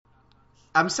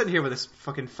I'm sitting here with this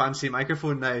fucking fancy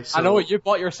microphone now. So... I know, you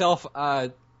bought yourself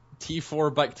a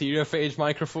T4 bacteriophage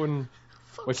microphone,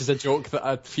 which is a joke that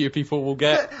a few people will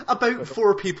get. About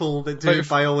 4 people that do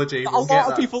biology. A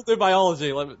lot of people do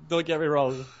biology, don't get me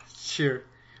wrong. Sure.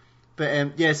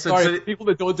 But, yeah, Sorry, people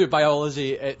that don't do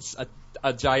biology, it's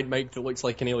a giant mic that looks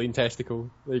like an alien testicle.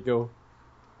 There you go.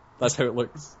 That's how it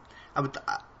looks.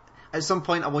 At some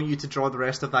point, I want you to draw the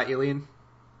rest of that alien.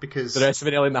 Because... The rest of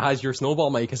an alien that has your snowball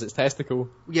mic as its testicle.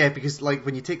 Yeah, because, like,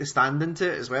 when you take the stand into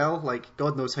it as well, like,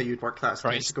 God knows how you'd work that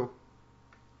testicle.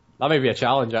 That may be a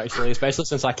challenge, actually, especially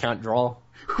since I can't draw.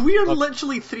 We are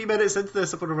literally 3 minutes into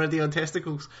this and we're already on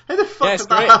testicles. How the fuck did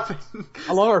that happen?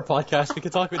 I love our podcast. We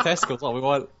can talk about testicles all we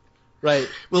want. Right.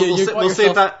 We'll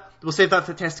save that. We'll save that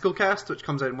for the Testicle Cast, which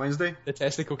comes out on Wednesday. The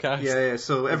Testicle Cast. Yeah.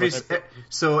 So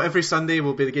every Sunday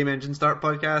will be the Game Engine Start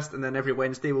podcast, and then every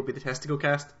Wednesday will be the Testicle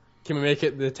Cast. Can we make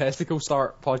it the Testicle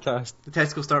Start podcast? The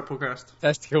Testicle Start podcast.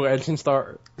 Testicle Engine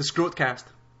Start. The Scrotcast.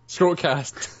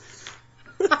 Scrotcast.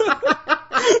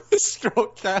 The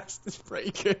Scrotcast is pretty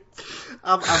good.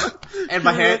 I'm in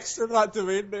my head. Register that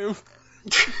domain name.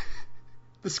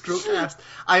 The Scrotcast.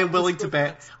 I am willing to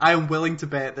bet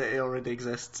that it already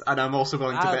exists, and I'm also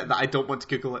willing to bet that I don't want to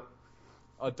Google it.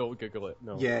 Oh, don't Google it.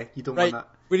 No. Yeah, you don't want that.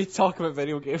 We need to talk about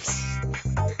video games.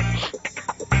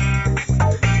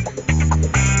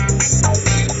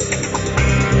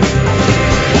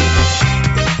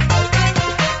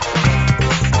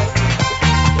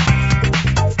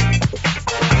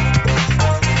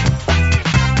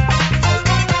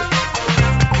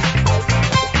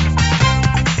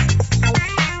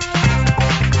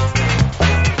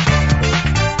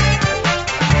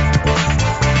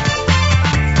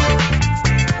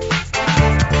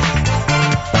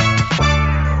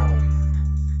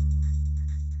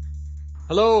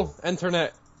 Hello,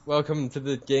 Internet. Welcome to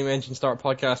the Game Engine Start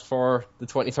podcast for the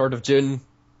 23rd of June,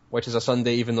 which is a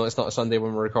Sunday, even though it's not a Sunday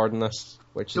when we're recording this.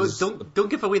 Don't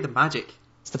give away the magic.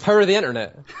 It's the power of the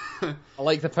Internet. I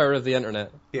like the power of the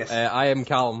Internet. Yes. I am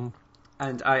Callum.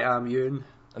 And I am Ewan.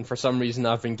 And for some reason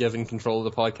I've been given control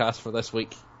of the podcast for this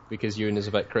week, because Ewan is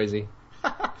a bit crazy.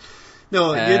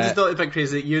 No, Ewan's not a bit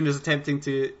crazy. Ewan is attempting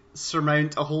to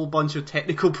surmount a whole bunch of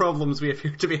technical problems we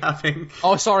appear to be having.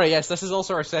 Oh, sorry, yes, this is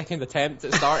also our second attempt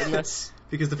at starting this.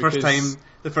 Because the first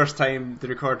time the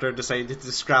recorder decided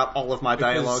to scrap all of my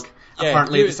dialogue,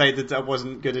 apparently decided that it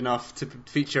wasn't good enough to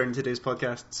feature in today's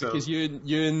podcast. So. Because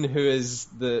Ewan, who is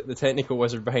the technical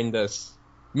wizard behind this,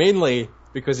 mainly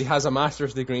because he has a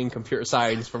master's degree in computer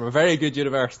science from a very good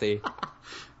university,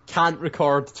 can't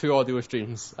record 2 audio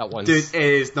streams at once. Dude, it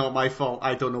is not my fault.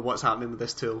 I don't know what's happening with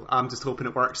this tool. I'm just hoping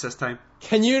it works this time.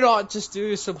 Can you not just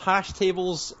do some hash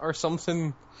tables or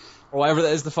something, or whatever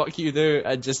that is the fuck you do,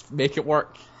 and just make it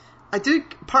work? I do.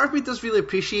 Part of me does really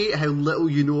appreciate how little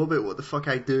you know about what the fuck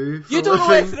I do. You don't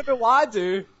know anything about what I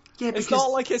do. Yeah, because it's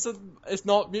not like it's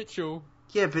not mutual.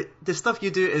 Yeah, but the stuff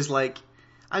you do is like,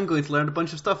 I'm going to learn a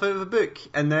bunch of stuff out of a book,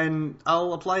 and then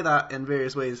I'll apply that in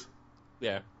various ways.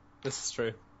 Yeah, this is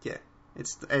true. Yeah,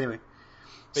 it's anyway.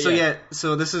 But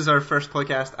so this is our first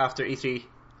podcast after E3,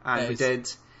 and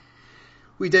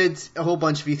we did a whole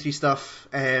bunch of E3 stuff,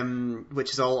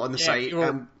 which is all on the site.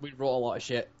 We wrote a lot of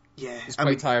shit. Yeah, it's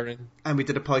quite tiring. And we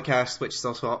did a podcast, which is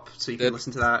also up, so you can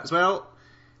listen to that as well.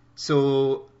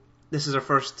 So this is our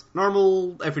first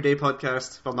normal, everyday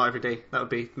podcast. Well, not every day. That would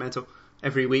be mental.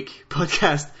 Every week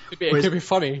podcast. It could be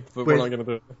funny, but we're not going to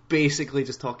do it. Basically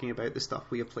just talking about the stuff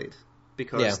we have played.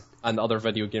 And other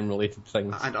video game related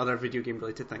things.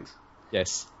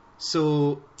 Yes.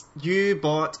 So, you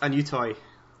bought a new toy.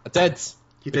 I did.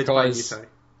 You did buy a new toy.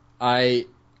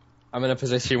 I'm in a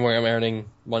position where I'm earning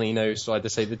money now, so I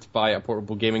decided to buy a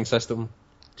portable gaming system.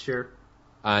 Sure.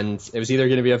 And it was either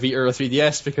going to be a Vita or a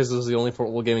 3DS, because those are the only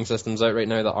portable gaming systems out right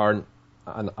now that aren't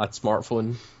a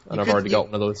smartphone, and I've already got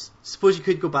one of those. Suppose you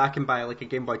could go back and buy like a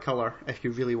Game Boy Color if you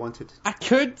really wanted. I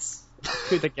could,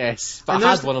 I guess. But I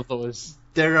had one of those.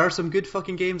 There are some good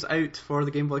fucking games out for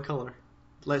the Game Boy Color.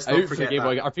 Let's not forget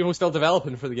that. Are people still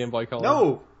developing for the Game Boy Color?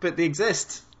 No, but they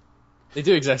exist. They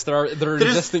do exist. There are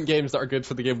existing games that are good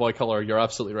for the Game Boy Color. You're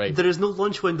absolutely right. There is no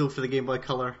launch window for the Game Boy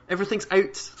Color. Everything's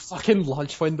out. Fucking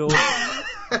launch window.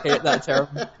 I hate that term.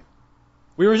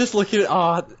 We were just looking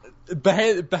at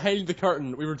behind the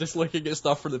curtain. We were just looking at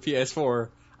stuff for the PS4,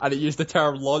 and it used the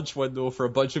term launch window for a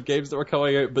bunch of games that were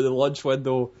coming out. But the launch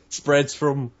window spreads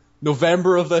from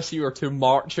November of this year to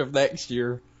March of next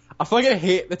year. I fucking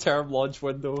hate the term launch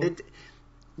window.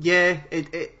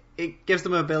 It gives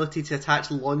them an ability to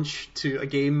attach launch to a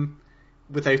game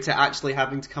without it actually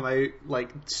having to come out like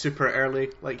super early.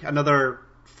 Like another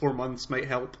 4 months might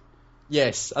help.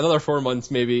 Yes, another 4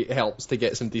 months maybe helps to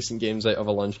get some decent games out of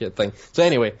a launch kit thing. So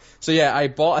anyway, I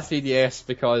bought a 3DS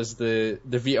because the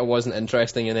Vita wasn't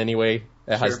interesting in any way.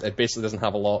 It basically doesn't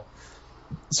have a lot.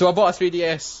 So I bought a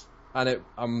 3DS,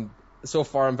 and so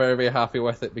far I'm very, very happy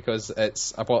with it because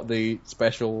I bought the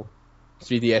special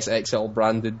 3DS XL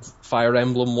branded Fire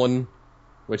Emblem one,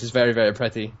 which is very, very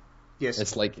pretty. Yes.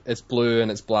 It's blue and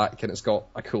it's black and it's got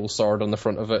a cool sword on the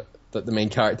front of it that the main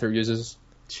character uses.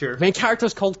 Sure. The main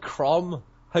character's called Chrom.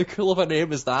 How cool of a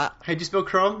name is that? How do you spell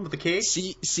Chrom with a K?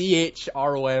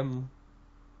 Chrom.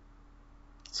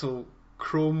 So,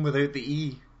 Chrome without the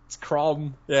E. It's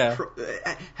Chrom, yeah.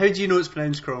 How do you know it's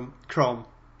pronounced Chrom?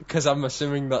 Because I'm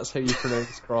assuming that's how you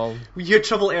pronounce Chrom. You had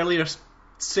trouble earlier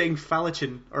saying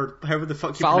Falchion, or however the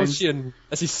fuck you pronounce it. Falchion.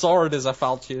 His sword is a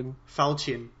Falchion.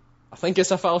 Falchion. I think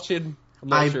it's a Falchion. I'm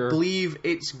not sure. I believe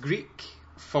it's Greek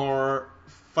for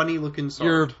funny looking sword.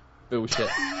 You're bullshit.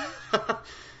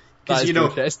 Because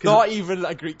bullshit. It's not even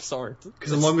a Greek sword.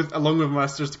 Because along with my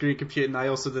master's degree in computing, I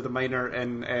also did a minor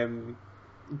in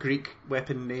Greek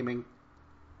weapon naming.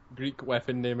 Greek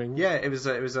weapon naming. Yeah, it was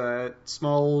a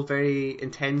small, very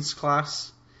intense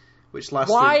class, which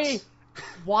lasted.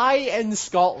 Why in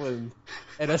Scotland,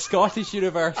 in a Scottish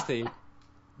university,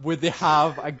 would they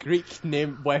have a Greek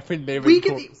weapon naming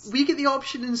course? We get the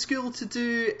option in school to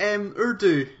do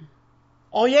Urdu.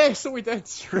 Oh yeah, so we did.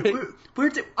 Right.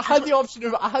 I had the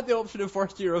option in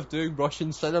first year of doing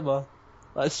Russian cinema.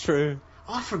 That's true.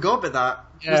 Oh, I forgot about that.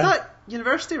 Yeah. Was that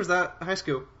university or was that high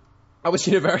school? I was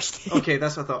university. Okay,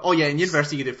 that's what I thought. Oh yeah, in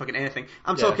university you do fucking anything.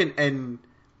 I'm talking in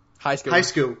high school. High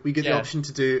school, we get the option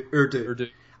to do Urdu.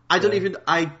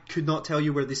 I could not tell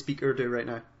you where they speak Urdu right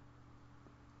now.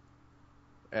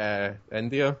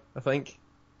 India, I think.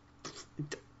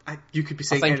 You could be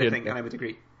saying anything, and I would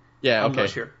agree. Yeah, I'm not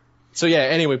sure. So yeah,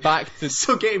 anyway, back to...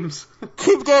 So games.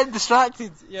 Keep getting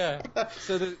distracted. Yeah.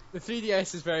 So the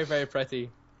 3DS is very, very pretty.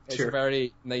 It's a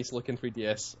very nice looking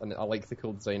 3DS, and I like the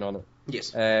cool design on it.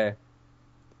 Yes.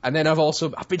 And then I've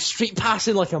been street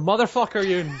passing like a motherfucker,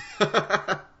 Ewan.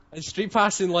 And street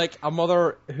passing like a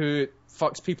mother who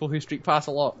fucks people who street pass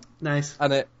a lot. Nice.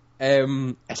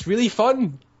 And it's really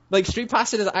fun. Like, street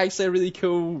passing is actually a really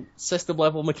cool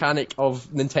system-level mechanic of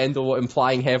Nintendo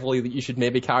implying heavily that you should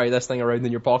maybe carry this thing around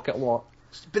in your pocket a lot.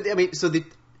 But, I mean,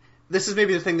 this is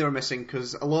maybe the thing they were missing,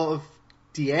 because a lot of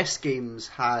DS games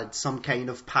had some kind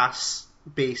of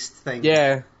pass-based thing.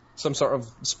 Yeah, some sort of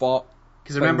spot.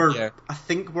 Because I remember, I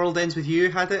think World Ends With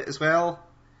You had it as well.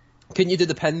 Couldn't you do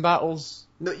the pin battles?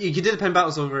 No, you could do the pin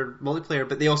battles over multiplayer,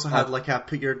 but they also had like a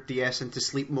put your DS into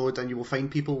sleep mode and you will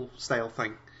find people style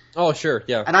thing. Oh, sure,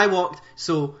 yeah. And I walked,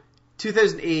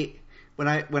 2008, when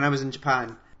I was in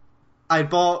Japan, I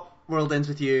bought World Ends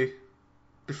With You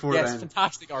before then. Yes,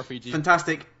 fantastic RPG.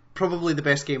 Fantastic. Probably the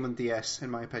best game on DS,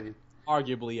 in my opinion.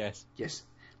 Arguably, yes. Yes.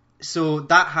 So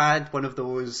that had one of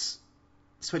those,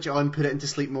 switch it on, put it into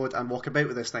sleep mode, and walk about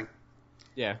with this thing.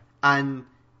 Yeah. And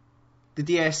the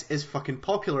DS is fucking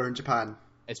popular in Japan.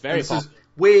 It's very popular. This is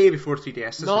way before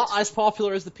 3DS. Not as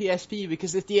popular as the PSP,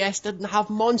 because the DS didn't have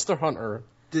Monster Hunter.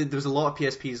 There was a lot of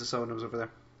PSPs I saw when I was over there.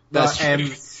 That's true.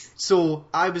 So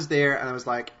I was there and I was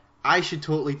like, I should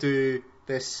totally do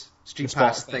this Street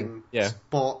Pass thing. Yeah.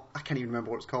 Spot. I can't even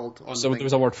remember what it's called. So there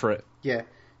was a word for it. Yeah.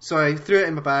 So I threw it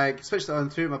in my bag, switched it on,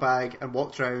 threw it in my bag, and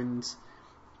walked around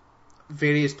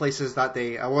various places that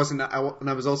day. And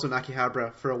I was also in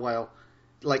Akihabara for a while.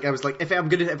 Like, I was like, if I'm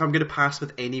gonna pass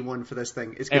with anyone for this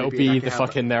thing, it's gonna be the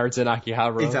fucking nerds in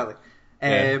Akihabara. Exactly.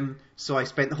 Yeah. So I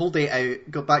spent the whole day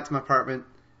out, got back to my apartment,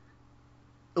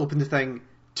 opened the thing,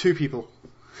 2 people.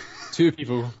 2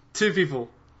 people. 2 people.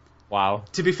 Wow.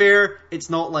 To be fair, it's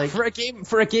not like for a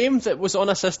game that was on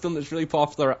a system that's really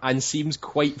popular and seems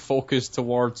quite focused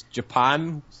towards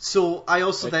Japan. So I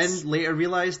also then later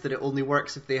realised that it only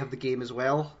works if they have the game as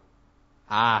well.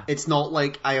 Ah. It's not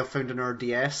like I have found an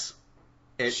RDS.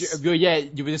 Sure, yeah,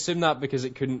 you would assume that because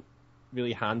it couldn't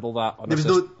really handle that on there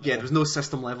was no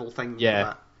system level thing like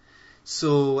that.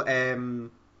 So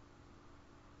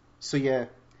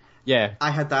yeah, I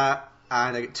had that,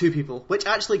 and I got 2 people, which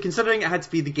actually, considering it had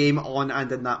to be the game on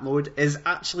and in that mode, is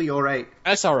actually alright.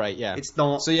 It's alright, yeah. It's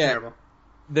not terrible.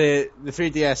 The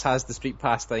 3DS has the Street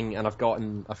Pass thing, and I've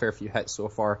gotten a fair few hits so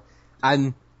far,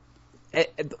 and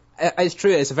it's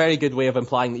true, it's a very good way of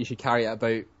implying that you should carry it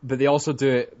about, but they also do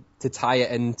it to tie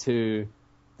it into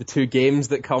the 2 games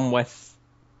that come with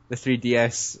the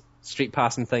 3DS Street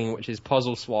Passing thing, which is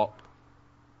Puzzle Swap,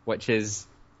 which is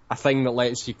a thing that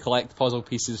lets you collect puzzle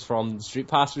pieces from the Street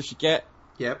Passers you get.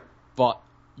 Yep. But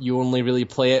you only really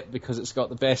play it because it's got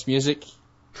the best music.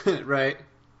 Right.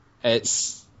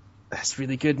 It's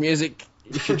really good music.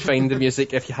 You should find the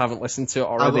music if you haven't listened to it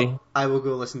already. I will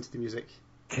go listen to the music.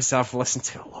 Because I've listened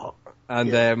to it a lot. And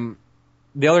Yeah.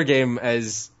 the other game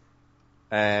is,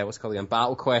 what's it called again?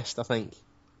 Battle Quest, I think.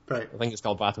 Right. I think it's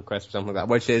called Battle Quest or something like that,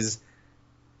 which is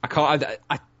a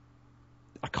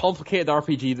complicated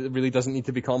RPG that really doesn't need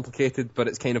to be complicated, but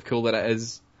it's kind of cool that it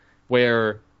is,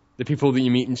 where the people that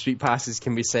you meet in Street Passes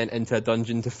can be sent into a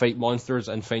dungeon to fight monsters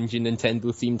and find you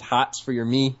Nintendo-themed hats for your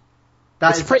Mii.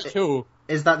 It's pretty cool.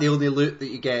 Is that the only loot that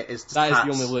you get? Is just That hats?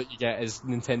 is the only loot you get, is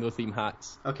Nintendo-themed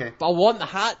hats. Okay. But I want the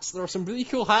hats. There are some really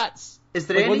cool hats. Is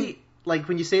there Like, any like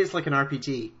when you say it's like an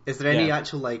RPG? Is there any Yeah.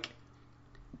 actual like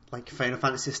Final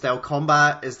Fantasy style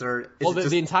combat? Is there? Well, it the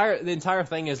just... entire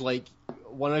thing is like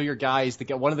one of the guys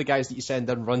that you send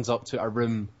in runs up to a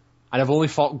room, and I've only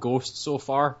fought ghosts so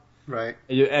far. Right.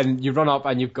 And you run up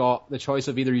and you've got the choice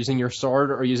of either using your sword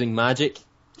or using magic.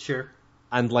 Sure.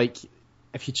 And like,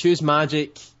 if you choose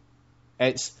magic,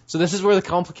 so this is where the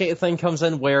complicated thing comes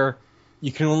in, where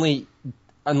you can only,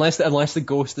 unless the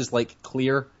ghost is like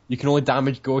clear, you can only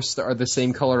damage ghosts that are the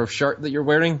same color of shirt that you're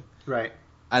wearing. Right.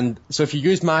 And so if you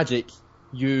use magic,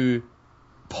 you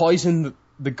poison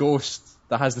the ghost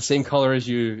that has the same color as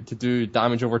you to do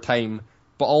damage over time,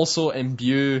 but also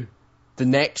imbue the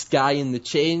next guy in the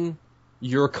chain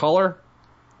your color.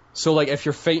 So like if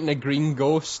you're fighting a green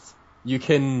ghost, you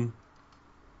can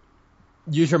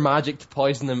use your magic to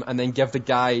poison them and then give the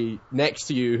guy next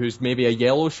to you, who's maybe a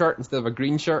yellow shirt instead of a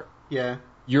green shirt, Yeah.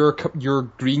 your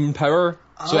green power,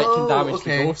 so it can damage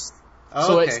the ghost. Oh,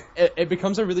 So okay. it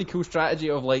becomes a really cool strategy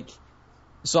of like,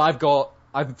 so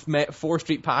I've met 4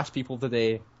 Street Pass people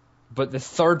today, but the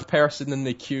third person in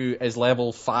the queue is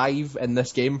level 5 in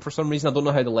this game for some reason. I don't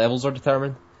know how the levels are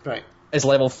determined. Right. Is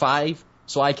level 5,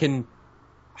 so I can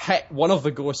hit one of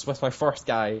the ghosts with my first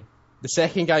guy. The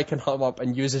second guy can hit him up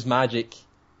and use his magic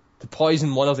to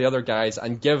poison one of the other guys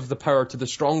and give the power to the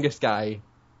strongest guy,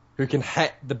 who can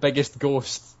hit the biggest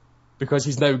ghost because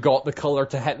he's now got the color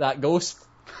to hit that ghost.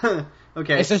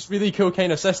 Okay. It's this really cool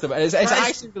kind of system. It's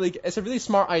a really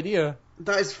smart idea.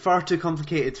 That is far too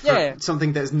complicated for Yeah.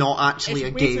 something that is not actually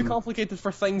It's a way too game. complicated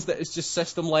for things that is just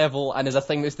system level and is a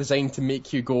thing that's designed to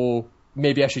make you go,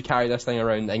 maybe I should carry this thing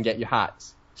around and get you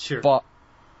hats. Sure. But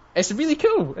it's really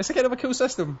cool. It's a kind of a cool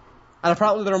system. And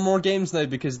apparently there are more games now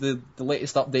because the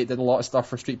latest update did a lot of stuff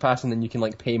for Street Pass, and then you can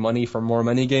like pay money for more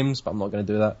mini games, but I'm not going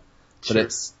to do that. Sure.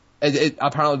 But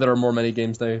apparently there are more mini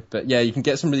games now. But yeah, you can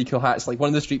get some really cool hats. Like one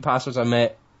of the Street Passers I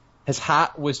met, his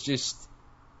hat was just,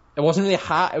 it wasn't really a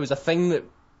hat, it was a thing that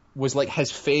was like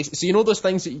his face. So you know those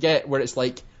things that you get where it's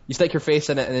like, you stick your face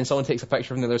in it and then someone takes a picture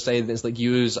from the other side and it's like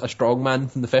you as a strongman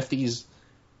from the 50s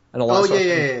and all that sort of thing.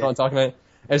 yeah. You know what I'm talking about?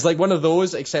 It's like one of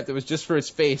those, except it was just for his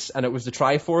face, and it was the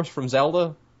Triforce from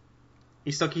Zelda.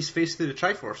 He stuck his face through the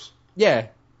Triforce. Yeah,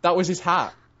 that was his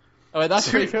hat. Oh, that's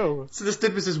So- pretty cool. So this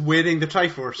dude was just wearing the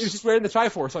Triforce. He was just wearing the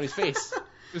Triforce on his face.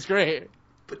 It was great.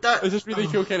 But that It was just really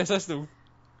cool kind of system.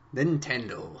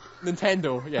 Nintendo.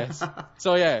 Nintendo, yes.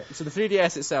 So yeah, so the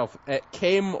 3DS itself, it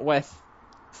came with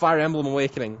Fire Emblem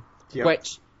Awakening, Yep.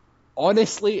 which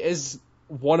honestly is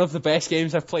one of the best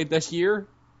games I've played this year.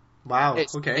 Wow.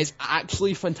 It's okay.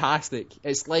 actually fantastic.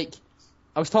 It's like,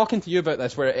 I was talking to you about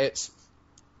this, where it's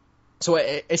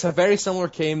a very similar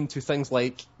game to things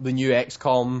like the new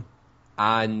XCOM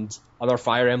and other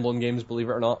Fire Emblem games, believe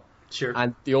it or not. Sure.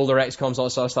 And the older XCOMs, all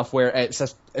that sort of stuff, where it's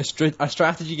a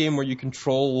strategy game where you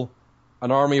control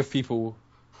an army of people,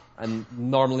 and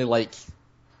normally like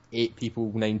 8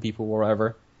 people, 9 people, or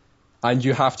whatever, and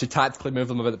you have to tactically move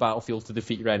them about the battlefield to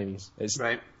defeat your enemies. It's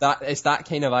Right. that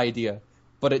kind of idea,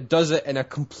 but it does it in a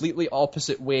completely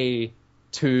opposite way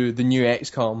to the new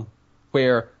XCOM,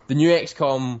 where the new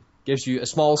XCOM gives you a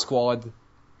small squad,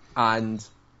 and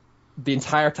the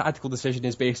entire tactical decision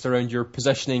is based around your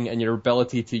positioning and your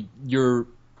ability to your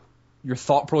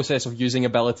thought process of using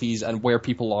abilities and where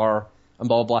people are and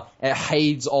blah blah blah. It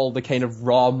hides all the kind of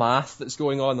raw math that's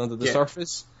going on under the Yeah.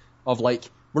 surface of like,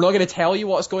 we're not going to tell you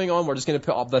what's going on, we're just going to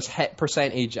put up this hit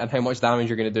percentage and how much damage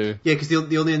you're going to do. Yeah, because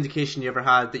the only indication you ever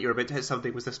had that you were about to hit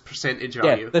something was this percentage Yeah,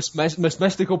 value. this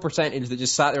mystical percentage that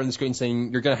just sat there on the screen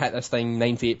saying you're going to hit this thing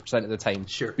 98% of the time.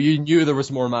 Sure. But you knew there was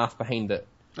more math behind it.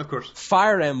 Of course.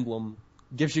 Fire Emblem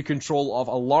gives you control of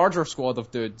a larger squad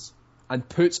of dudes and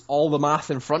puts all the math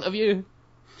in front of you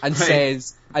and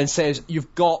Right. says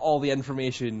you've got all the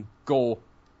information, go.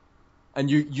 And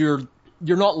you're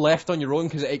not left on your own,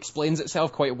 because it explains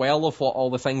itself quite well of what all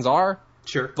the things are.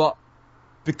 Sure. But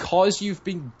because you've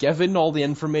been given all the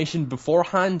information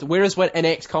beforehand, whereas when in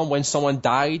XCOM, when someone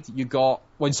died,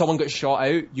 when someone got shot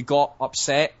out, you got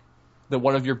upset that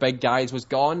one of your big guys was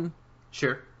gone,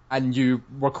 Sure. and you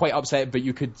were quite upset, but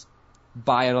you could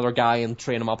buy another guy and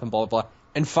train him up and blah, blah, blah.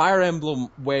 In Fire Emblem,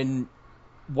 when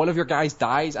one of your guys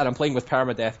dies, and I'm playing with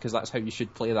permadeath because that's how you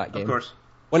should play that game. Of course.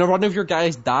 When one of your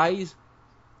guys dies,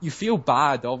 you feel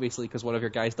bad, obviously, because one of your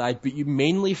guys died, but you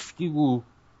mainly feel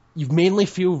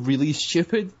really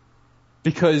stupid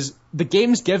because the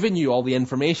game's given you all the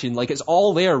information. Like, it's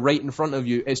all there right in front of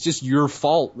you. It's just your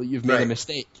fault that you've made a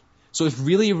mistake. So it's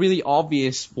really, really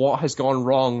obvious what has gone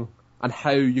wrong and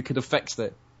how you could have fixed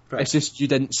it. Right. It's just you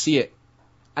didn't see it.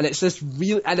 And it's just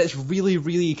it's really,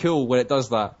 really cool when it does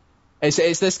that.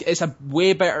 It's a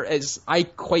way better, I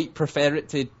quite prefer it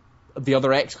to the other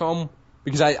XCOM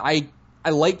because I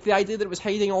liked the idea that it was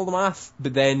hiding all the math,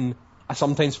 but then I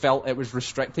sometimes felt it was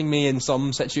restricting me in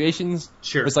some situations.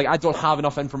 Sure. It's like I don't have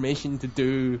enough information to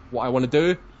do what I want to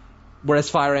do, whereas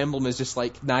Fire Emblem is just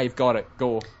like, nah, you've got it,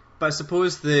 go. But I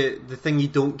suppose the thing you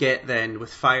don't get then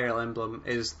with Fire Emblem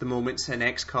is the moments in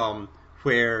XCOM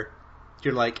where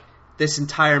you're like, this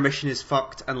entire mission is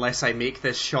fucked unless I make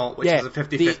this shot, which has a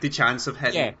 50-50 chance of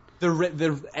hitting.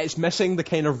 Yeah, it's missing the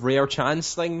kind of rare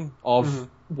chance thing of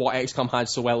what XCOM had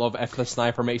so well of, if the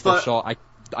sniper makes this shot,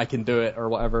 I can do it, or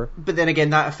whatever. But then again,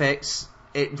 that affects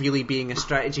it really being a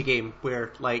strategy game,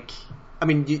 where, like, I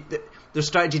mean, there's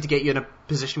strategy to get you in a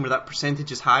position where that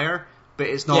percentage is higher, but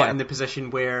it's not in the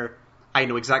position where I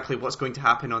know exactly what's going to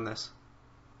happen on this.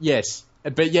 Yes.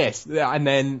 But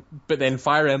then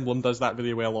Fire Emblem does that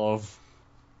really well of,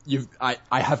 I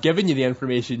have given you the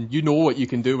information, you know what you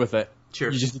can do with it. Sure.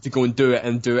 You just need to go and do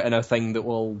it in a thing that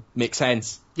will make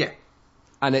sense. Yeah.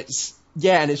 And it's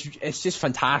just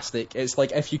fantastic. It's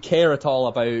like, if you care at all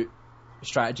about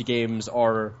strategy games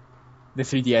or the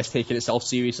 3DS taking itself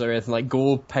seriously or anything, like,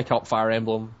 go pick up Fire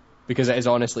Emblem, because it is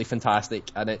honestly fantastic,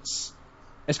 and it's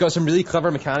got some really clever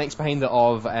mechanics behind it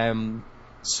of,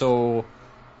 so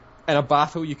in a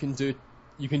battle you can do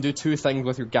two things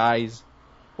with your guys,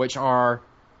 which are,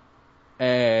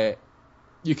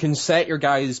 you can set your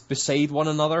guys beside one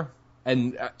another,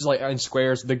 and like in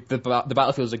squares, the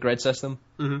battlefield is a grid system,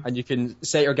 and you can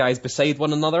set your guys beside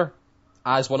one another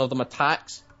as one of them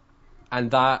attacks,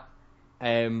 and that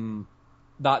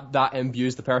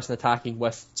imbues the person attacking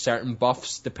with certain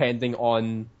buffs depending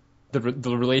on the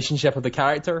relationship of the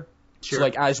character. Sure. So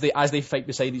like as they fight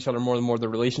beside each other more and more, the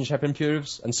relationship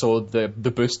improves, and so the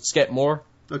boosts get more.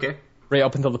 Okay. Right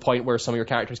up until the point where some of your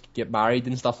characters can get married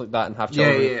and stuff like that and have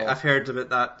children. Yeah, I've heard about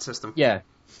that system. Yeah.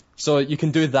 So you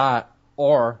can do that,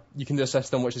 or you can do a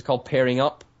system which is called pairing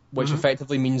up, which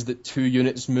effectively means that two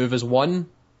units move as one,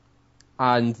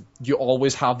 and you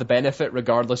always have the benefit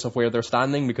regardless of where they're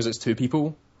standing because it's two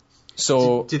people.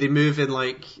 So do they move in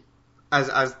like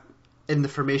as in the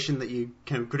formation that you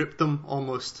kind of group them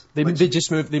almost? They just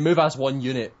move. They move as one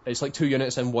unit. It's like two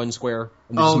units in one square,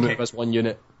 and they move as one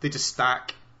unit. They just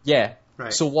stack. Yeah.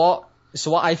 Right. So what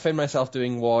I found myself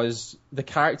doing was the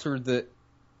character that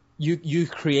you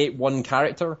create one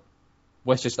character,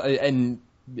 with just and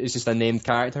it's just a named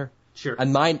character. Sure.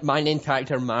 And my named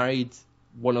character married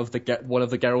one of the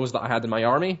girls that I had in my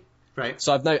army. Right.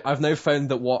 So I've now found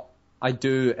that what I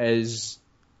do is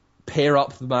pair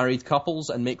up the married couples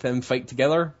and make them fight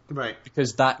together. Right.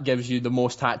 Because that gives you the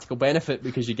most tactical benefit,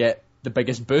 because you get the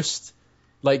biggest boost.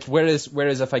 Like, whereas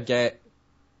if I get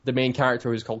the main character,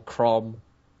 who's called Crom,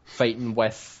 fighting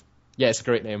with... Yeah, it's a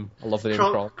great name. I love the name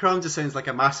Crom. Crom just sounds like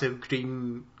a massive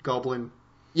green goblin.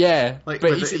 Yeah, like,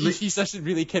 but he's this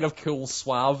really kind of cool,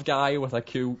 suave guy with a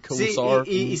cool sword.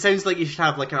 He sounds like he should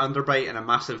have like an underbite and a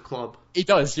massive club. He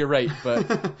does, you're right,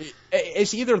 but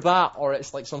it's either that or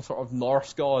it's like some sort of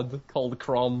Norse god called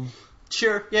Crom.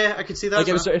 Sure, yeah, I could see that.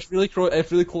 Like it's really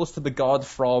close to the god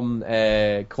from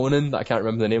Conan that I can't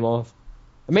remember the name of.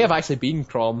 It may have actually been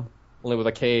Crom, only with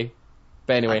a K.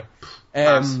 But anyway,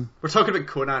 we're talking about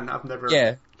Conan. I've never.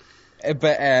 Yeah,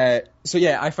 but so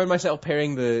yeah, I found myself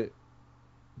pairing the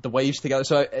wives together.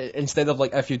 So instead of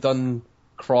like if you've done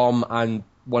Crom and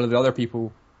one of the other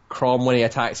people, Crom when he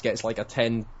attacks gets like a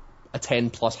 10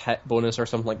 plus hit bonus or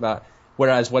something like that.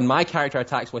 Whereas when my character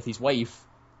attacks with his wife,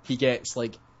 he gets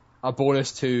like a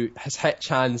bonus to his hit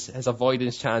chance, his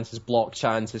avoidance chance, his block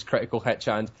chance, his critical hit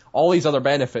chance, all these other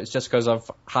benefits just because I've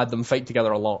had them fight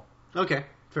together a lot. Okay,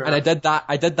 fair enough.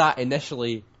 I did that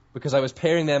initially because I was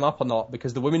pairing them up a lot,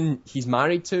 because the woman he's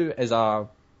married to is a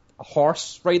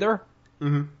horse rider.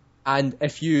 Mm-hmm. And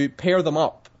if you pair them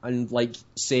up and, like,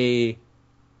 say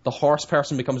the horse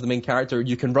person becomes the main character,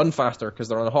 you can run faster because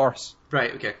they're on a horse.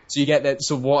 Right, okay. So you get that.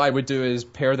 So what I would do is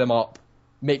pair them up,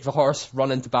 make the horse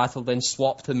run into battle, then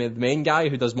swap to the main guy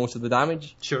who does most of the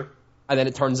damage. Sure. And then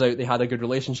it turns out they had a good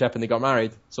relationship and they got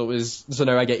married. So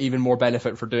now I get even more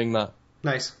benefit for doing that.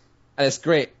 Nice. And it's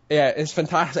great. Yeah, it's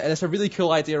fantastic. And it's a really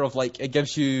cool idea of, like, it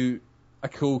gives you a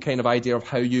cool kind of idea of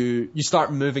how you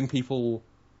start moving people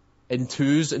in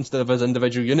twos instead of as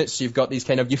individual units. So you've got these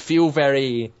kind of, you feel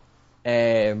very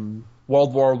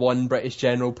World War I British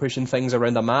general pushing things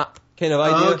around a map kind of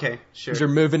idea. Oh, okay, sure. 'Cause you're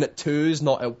moving at twos,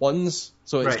 not at ones.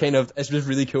 So it's Right. kind of, it's just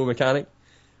really cool mechanic.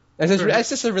 It's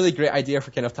just a really great idea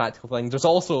for kind of tactical things. There's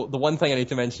also, the one thing I need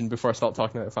to mention before I stop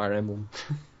talking about Fire Emblem.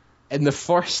 In the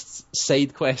first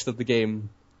side quest of the game,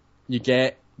 you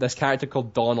get this character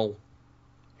called Donald,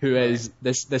 who is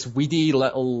this weedy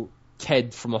little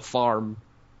kid from a farm,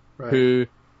 who,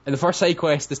 in the first side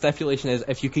quest, the stipulation is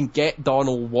if you can get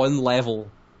Donald one level,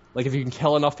 like if you can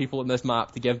kill enough people in this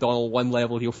map to give Donald one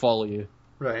level, he'll follow you.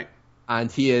 Right. And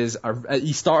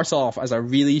he starts off as a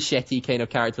really shitty kind of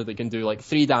character that can do like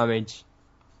 3 damage.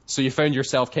 So you found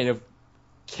yourself kind of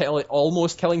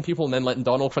almost killing people and then letting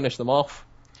Donald finish them off.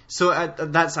 So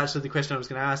that's actually the question I was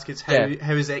going to ask. It's how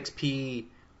is XP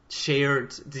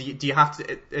shared? Do you have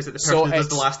to? Is it the person who does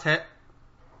the last hit?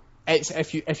 It's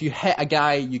if you hit a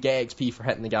guy, you get XP for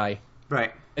hitting the guy.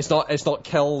 Right. It's not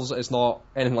kills. It's not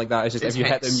anything like that. It's just if you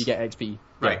hit them, you get XP.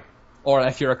 Right. Yeah. Or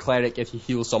if you're a cleric, if you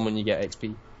heal someone, you get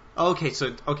XP. Okay.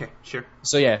 Sure.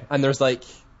 So yeah, and there's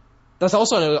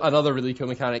also another really cool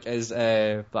mechanic is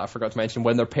that I forgot to mention,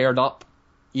 when they're paired up,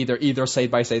 either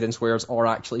side by side in squares or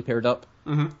actually paired up.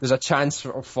 Mm-hmm. There's a chance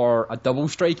for a double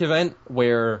strike event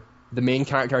where the main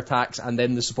character attacks and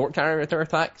then the support character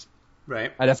attacks.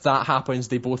 Right. And if that happens,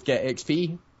 they both get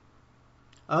XP.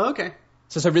 Oh, okay.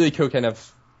 So it's a really cool kind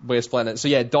of way of splitting it. So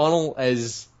yeah, Donald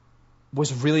was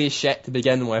really shit to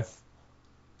begin with,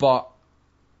 but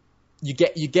you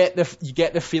get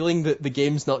the feeling that the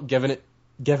game's not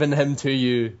giving him to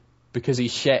you because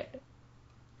he's shit.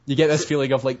 You get this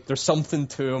feeling of like there's something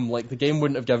to him, like the game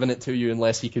wouldn't have given it to you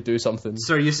unless he could do something.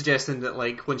 So are you suggesting that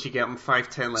like once you get him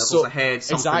 5-10 levels ahead,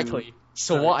 something... Exactly.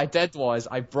 So what I did was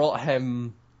I brought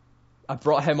him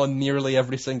on nearly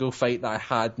every single fight that I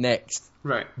had next.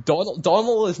 Right.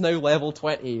 Donald is now level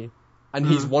 20, and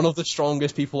he's one of the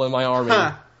strongest people in my army.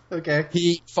 Okay.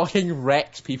 He fucking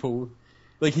wrecks people.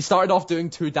 Like, he started off doing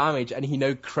 2 damage, and he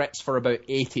now crits for about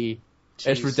 80. Jeez.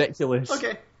 It's ridiculous.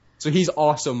 Okay. So he's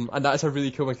awesome, and that's a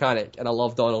really cool mechanic, and I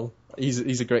love Donald.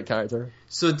 He's a great character.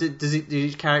 So does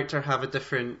each character have a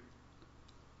different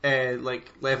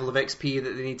like level of XP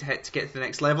that they need to hit to get to the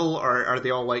next level, or are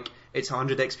they all like it's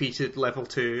 100 XP to level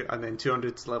 2 and then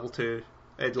 200 to level 2?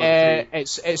 Level 3?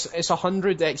 It's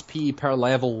 100 XP per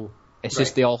level. It's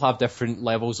just they all have different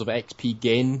levels of XP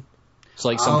gain. So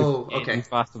like some people gain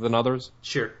faster than others.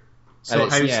 Sure. So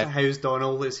how's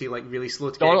Donald? Is he like really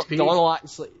slow to get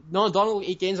XP? Donald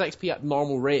he gains XP at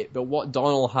normal rate, but what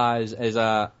Donald has is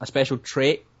a special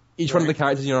trait. Each one of the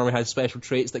characters in your army has special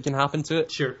traits that can happen to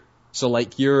it. Sure. So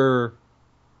like your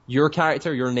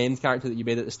character, your named character that you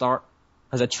made at the start,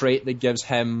 has a trait that gives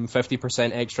him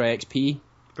 50% extra XP.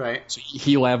 Right. So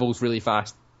he levels really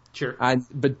fast. Sure.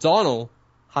 But Donald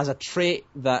has a trait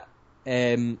that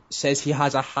says he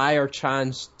has a higher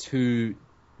chance to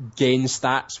gain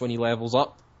stats when he levels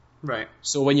up. Right.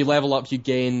 So when you level up, you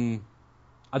gain,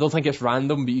 I don't think it's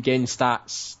random, but you gain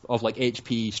stats of like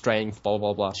HP, strength, blah,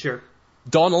 blah, blah. Sure.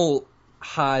 Donald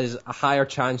has a higher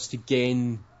chance to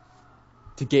gain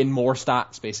more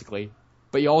stats, basically.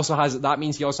 But that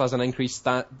means he also has an increased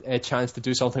chance to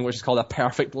do something which is called a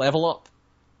perfect level up,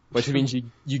 which means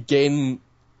you gain.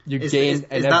 Is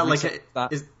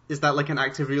that like an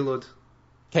active reload?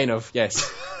 Kind of,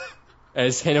 yes.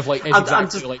 It's kind of like it's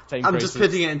exactly like Time I'm Crisis. just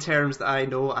putting it in terms that I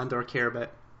know and or care about.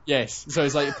 Yes, so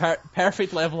it's like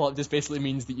perfect level up just basically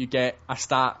means that you get a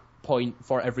stat point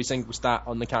for every single stat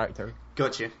on the character.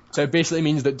 Gotcha. So it basically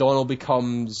means that Donald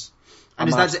becomes. And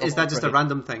is that just a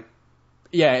random thing?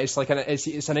 Yeah, it's like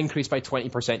it's an increase by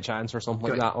 20% chance or something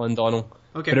like that on Donald.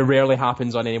 Okay. But it rarely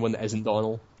happens on anyone that isn't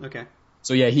Donald. Okay.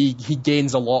 So yeah, he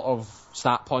gains a lot of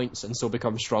stat points and so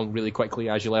becomes strong really quickly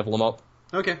as you level him up.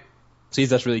 Okay. So he's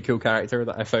this really cool character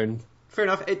that I found. Fair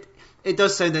enough. It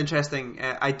does sound interesting.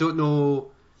 I don't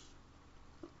know.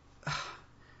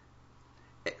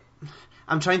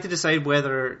 I'm trying to decide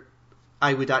whether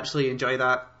I would actually enjoy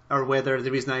that, or whether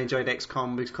the reason I enjoyed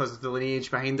XCOM was because of the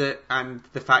lineage behind it and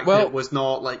the fact that it was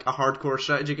not like a hardcore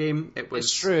strategy game. It was.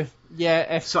 It's true.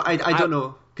 Yeah. So I don't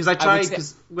know, because I tried,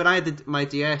 because when I had my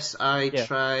DS, I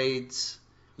tried.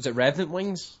 Was it Revenant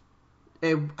Wings?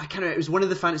 It was one of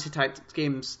the fantasy tactics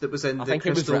games that was in the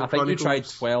Crystal Chronicles. I think you tried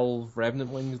 12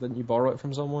 Revenant Wings, didn't you borrow it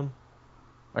from someone?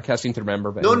 I can't seem to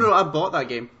remember. But No, I bought that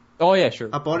game. Oh yeah, sure.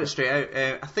 I bought it straight out.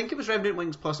 I think it was Revenant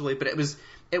Wings possibly, but it was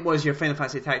your Final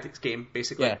Fantasy Tactics game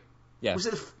basically. Yeah. Was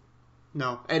it?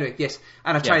 No. Anyway, yes.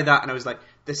 And I tried that, and I was like,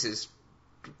 this is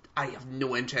I have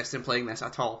no interest in playing this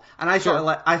at all. And I Sure.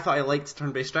 thought I liked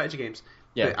turn-based strategy games.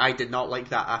 Yeah. But I did not like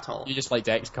that at all. You just liked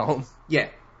XCOM. Yeah.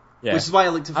 Yeah. Which is why I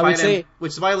looked I would say-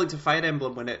 Which is why I looked at Fire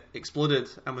Emblem when it exploded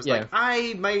and was Yeah. like,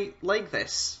 I might like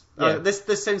this. Yeah.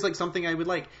 This sounds like something I would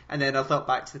like. And then I thought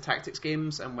back to the tactics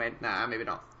games and went, nah, maybe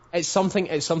not. It's something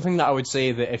that I would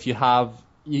say that if you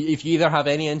either have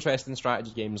any interest in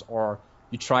strategy games or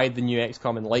you tried the new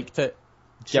XCOM and liked it,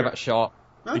 Sure. give it a shot.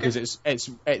 Okay. Because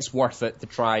it's worth it to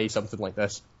try something like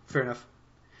this. Fair enough.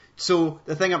 So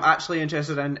the thing I'm actually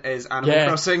interested in is Animal Yeah.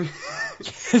 Crossing.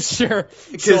 Sure.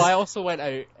 Because- So I also went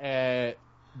out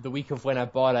the week of when I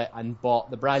bought it and bought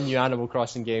the brand new Animal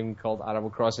Crossing game called Animal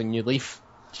Crossing New Leaf.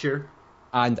 Sure.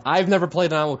 And I've never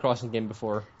played an Animal Crossing game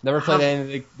before. Never played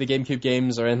any of the GameCube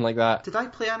games or anything like that. Did I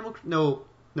play No,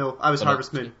 I was Oh, no.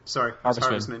 Harvest Moon. Sorry, I was Harvest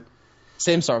Harvest Moon.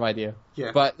 Same sort of idea.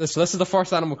 Yeah. But this is the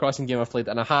first Animal Crossing game I've played,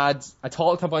 and I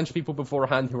talked to a bunch of people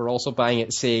beforehand who were also buying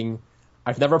it, saying,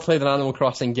 I've never played an Animal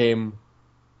Crossing game.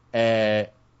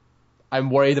 I'm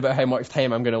worried about how much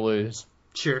time I'm going to lose.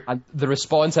 Sure. And the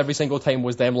response every single time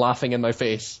was them laughing in my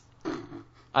face.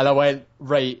 And I went,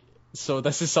 right, so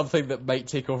this is something that might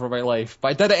take over my life. But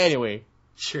I did it anyway.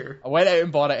 Sure. I went out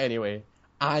and bought it anyway.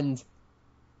 And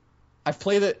I've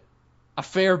played it a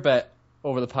fair bit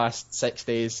over the past 6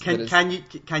 days. Can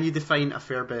you define a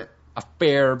fair bit A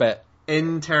fair bit.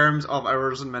 in terms of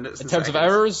hours and minutes? In and terms of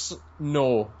seconds? hours,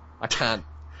 no, I can't.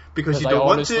 Because you I don't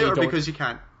want honestly to, or don't- because you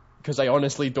can't. Because I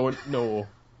honestly don't know.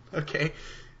 Okay.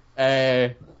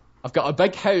 I've got a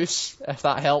big house, if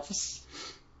that helps.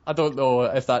 I don't know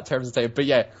if that terms the time, but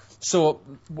yeah. So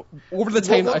over the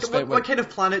time that I spent What with kind of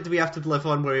planet do we have to live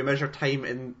on where we measure time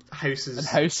in houses?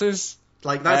 houses,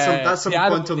 Like that's some the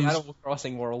quantum Animal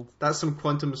Crossing world. that's some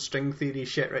quantum string theory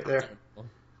shit right there.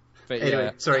 But Anyway,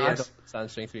 yeah, sorry, I yes. don't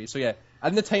understand string theory. So yeah,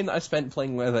 and the time that I spent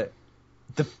playing with it,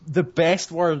 the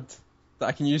best word that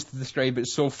I can use to describe it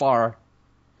so far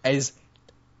is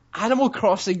Animal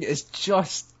Crossing is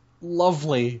just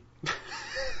lovely.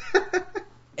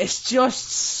 It's just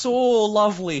so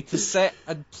lovely to sit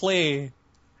and play.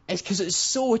 It's because it's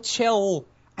so chill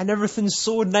and everything's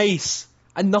so nice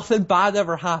and nothing bad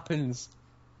ever happens.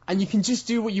 And you can just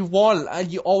do what you want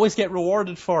and you always get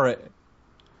rewarded for it.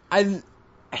 And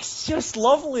it's just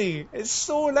lovely. It's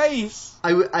so nice.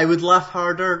 I would laugh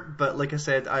harder, but like I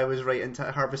said, I was right into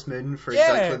Harvest Moon for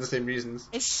Yeah. exactly the same reasons.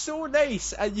 It's so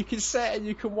nice, and you can sit and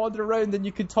you can wander around and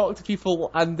you can talk to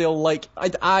people, and they'll like.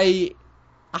 I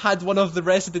had one of the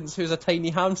residents who's a tiny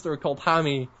hamster called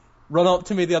Hammy run up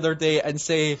to me the other day and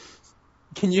say,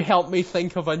 "Can you help me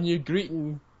think of a new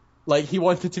greeting?" Like he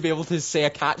wanted to be able to say a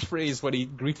catchphrase when he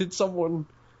greeted someone.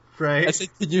 Right. I said,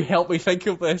 "Can you help me think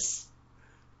of this?"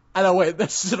 And I went,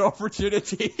 "This is an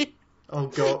opportunity." Oh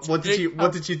god, what did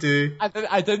you do?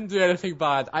 I didn't do anything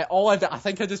bad. I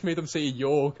think I just made him say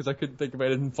yo because I couldn't think of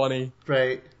anything funny.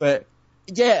 Right. But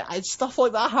yeah, stuff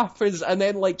like that happens, and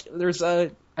then like there's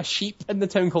a sheep in the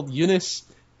town called Eunice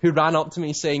who ran up to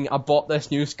me saying, "I bought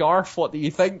this new scarf. What do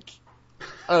you think?"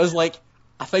 I was like,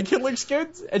 "I think it looks good,"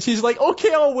 and she's like,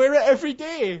 "Okay, I'll wear it every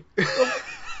day." I'm like,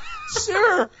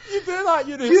 sure, you do that,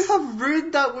 Eunice. You have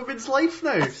ruined that woman's life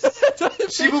now.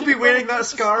 She will be wearing that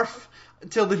scarf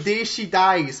until the day she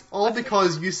dies, all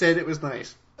because you said it was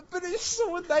nice. But it's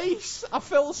so nice. I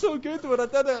felt so good when I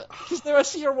did it. Because now I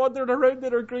see her wandering around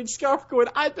in her green scarf going,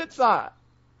 "I did that.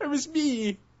 It was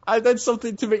me. I did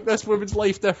something to make this woman's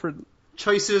life different."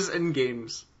 Choices in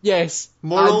games. Yes.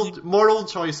 Moral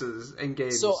choices in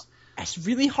games. So it's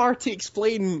really hard to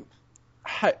explain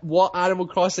what Animal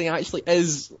Crossing actually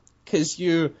is, because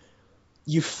you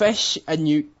fish and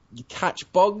you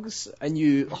catch bugs and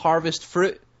you harvest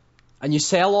fruit and you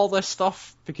sell all this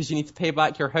stuff because you need to pay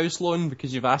back your house loan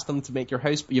because you've asked them to make your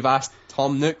house, but you've asked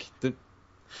Tom Nook, the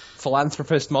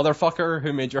philanthropist motherfucker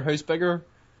who made your house bigger,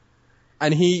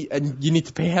 and you need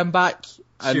to pay him back.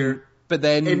 And, Sure. But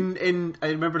then in I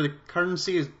remember the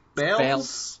currency is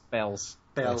bells. bells,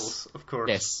 Bells, of course.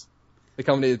 Yes, the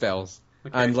company is bells.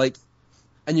 Okay.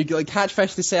 And you like catch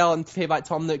fish to sell and to pay back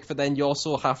Tom Nook, but then you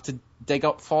also have to dig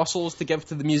up fossils to give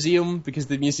to the museum because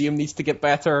the museum needs to get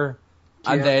better.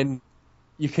 And Yeah. then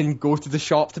you can go to the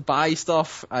shop to buy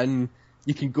stuff, and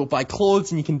you can go buy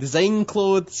clothes, and you can design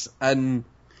clothes, and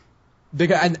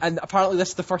apparently this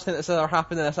is the first time that's ever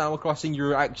happened in this Animal Crossing.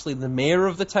 You're actually the mayor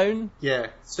of the town. Yeah.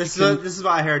 So This you is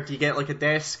what I heard. You get like a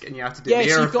desk and you have to do Yeah, so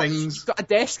mayor you've got, things. you've got a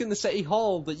desk in the city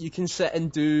hall that you can sit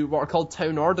and do what are called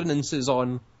town ordinances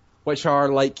on, which are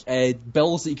like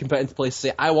bills that you can put into place to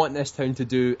say, I want this town to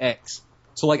do X.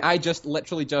 So like I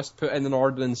literally just put in an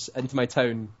ordinance into my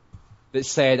town that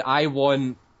said I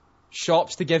want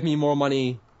shops to give me more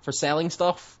money for selling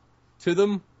stuff to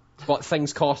them, but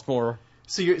things cost more.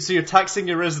 So you're taxing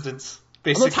your residents,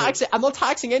 basically. I'm not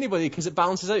taxing anybody because it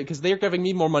balances out, because they're giving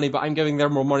me more money, but I'm giving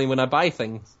them more money when I buy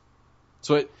things.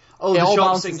 So the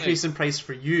shops increase in price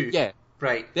for you. Yeah.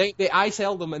 Right. I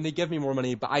sell them and they give me more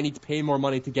money, but I need to pay more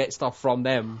money to get stuff from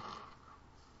them.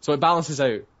 So it balances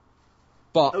out.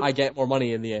 But I get more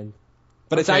money in the end.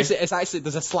 But it's actually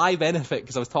there's a sly benefit,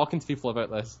 because I was talking to people about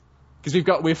this. Because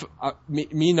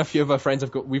me and a few of our friends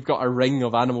we've got a ring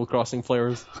of Animal Crossing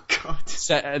players. Oh God.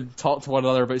 Sit and talk to one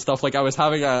another about stuff. Like, I was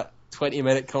having a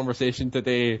 20-minute conversation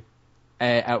today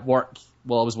at work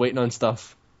while I was waiting on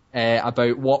stuff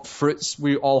about what fruits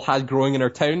we all had growing in our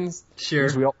towns. Sure.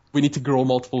 Because we need to grow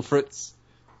multiple fruits.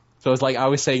 So I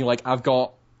was saying, like, I've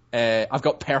got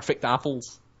perfect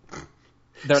apples.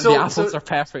 The apples are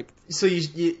perfect. So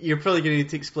you're probably going to need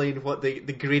to explain what the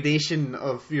gradation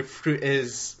of your fruit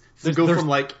is. So from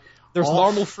like there's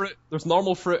normal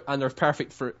fruit, and there's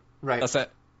perfect fruit. Right. That's it.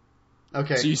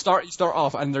 Okay. So you start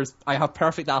off, and I have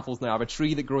perfect apples now. I have a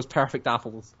tree that grows perfect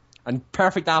apples, and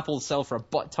perfect apples sell for a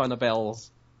butt ton of bells.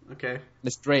 Okay. And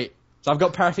it's great. So I've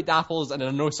got perfect apples, and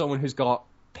I know someone who's got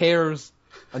pears,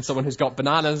 and someone who's got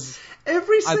bananas.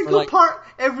 Every single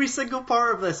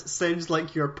part of this sounds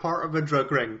like you're part of a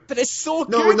drug ring. But it's so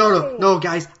good. No,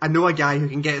 guys. I know a guy who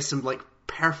can get some like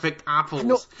perfect apples.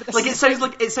 No, like it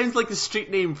sounds like the street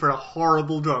name for a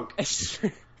horrible drug. It's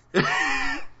true.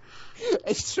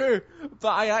 It's true. But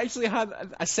I actually had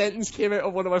a sentence came out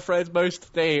of one of my friends' mouths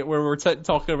today where we were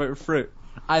talking about fruit,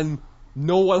 and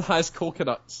no one has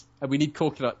coconuts, and we need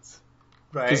coconuts.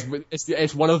 Right. Because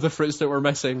it's one of the fruits that we're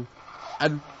missing.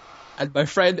 And my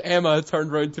friend Emma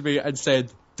turned around to me and said,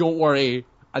 "Don't worry,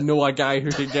 I know a guy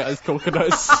who can get us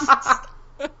coconuts."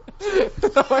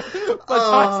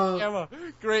 Fantastic, Emma.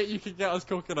 Great, you can get us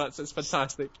coconuts. It's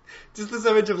fantastic. Just this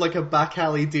image of like a back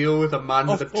alley deal with a man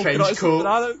with a trench coat.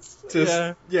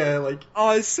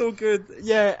 Oh, it's so good.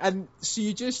 Yeah, and so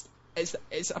it's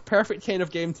a perfect kind of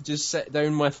game to just sit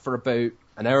down with for about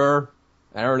an hour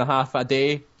and a half a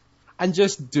day. And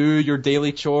just do your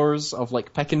daily chores of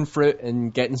like picking fruit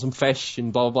and getting some fish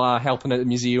and blah blah, helping at the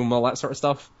museum, all that sort of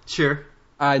stuff. Sure.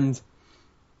 And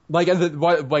one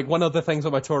of the things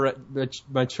on my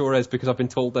chore is, because I've been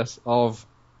told this, I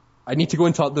need to go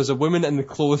and talk. There's a woman in the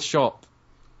clothes shop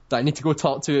that I need to go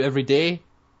talk to every day,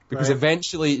 because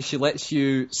eventually she lets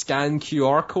you scan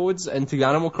QR codes into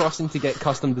Animal Crossing to get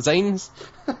custom designs.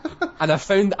 And I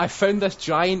found this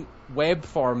giant web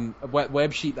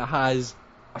sheet that has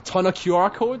a ton of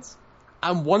QR codes,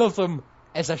 and one of them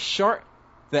is a shirt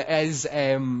that is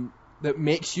that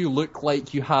makes you look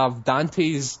like you have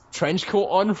Dante's trench coat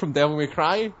on from Devil May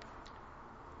Cry.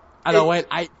 And I went,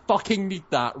 I fucking need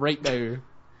that right now.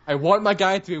 I want my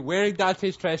guy to be wearing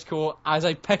Dante's trench coat as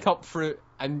I pick up fruit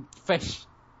and fish.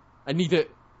 I need it.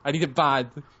 I need it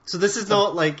bad. So this is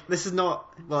not.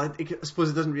 Well, I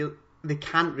suppose it doesn't really. They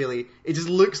can't really. It just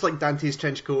looks like Dante's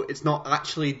trench coat. It's not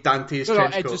actually Dante's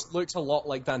trench coat. It just looks a lot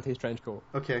like Dante's trench coat.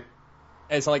 Okay.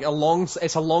 It's like a long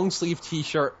sleeve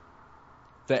t-shirt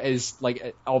that is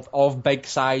like of big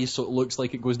size, so it looks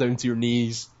like it goes down to your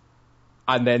knees,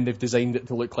 and then they've designed it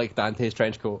to look like Dante's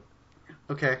trench coat.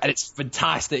 Okay. And it's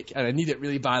fantastic, and I need it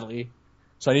really badly.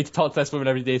 So I need to talk to this woman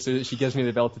every day so that she gives me the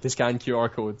ability to scan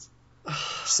QR codes.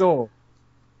 So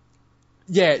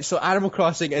Animal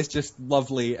Crossing is just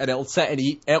lovely, and it'll sit and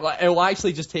eat. It'll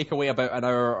actually just take away about an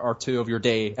hour or two of your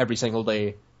day every single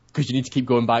day, because you need to keep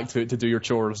going back to it to do your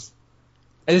chores.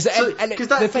 Because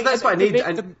that's what I need.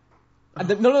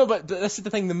 But this is the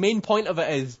thing. The main point of it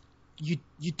is you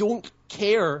don't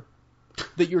care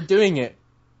that you're doing it,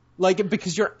 like,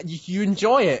 because you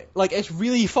enjoy it. Like, it's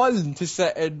really fun to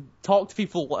sit and talk to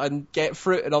people and get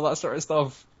fruit and all that sort of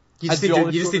stuff. You just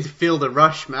need to feel the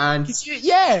rush, man. Because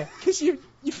you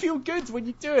feel good when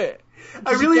you do it.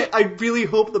 I really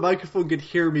hope the microphone could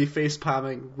hear me face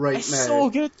palming right now. It's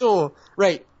so good though.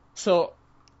 Right, so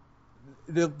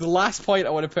the last point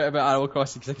I want to put about Animal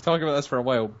Crossing, because I could talk about this for a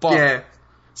while, but yeah.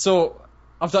 So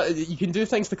you can do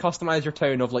things to customize your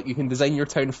town. Of like, you can design your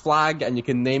town flag and you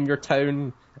can name your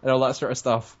town and all that sort of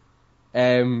stuff.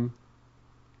 But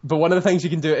one of the things you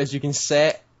can do is you can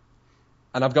set.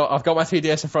 And I've got my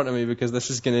 3DS in front of me because this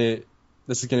is gonna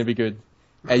be good.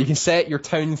 You can set your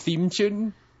town theme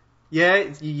tune.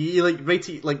 Yeah, you like write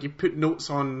it, like you put notes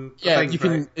on. Yeah, things, you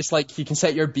can. Right? It's like you can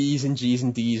set your B's and G's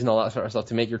and D's and all that sort of stuff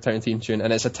to make your town theme tune.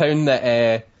 And it's a town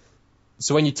that.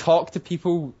 So when you talk to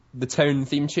people, the town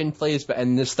theme tune plays, but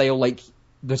in the style like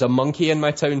there's a monkey in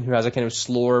my town who has a kind of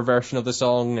slower version of the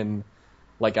song, and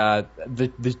like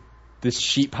the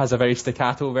sheep has a very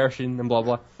staccato version and blah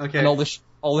blah. Okay. And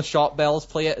all the shop bells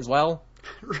play it as well.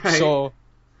 Right. So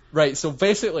Right, so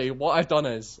basically what I've done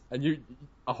is,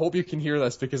 I hope you can hear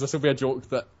this because this will be a joke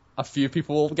that a few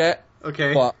people will get.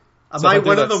 Okay. But Am so if I do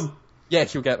one of this- them?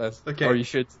 Yes, you'll get this. Okay. Or you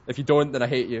should. If you don't, then I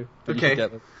hate you. But you Okay. should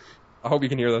get this. I hope you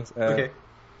can hear this. Okay.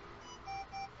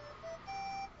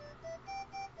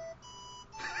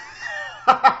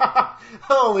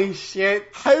 Holy shit.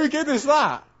 How good is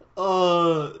that?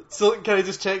 So can I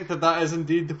just check that is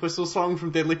indeed the whistle song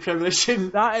from Deadly Premonition?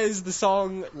 That is the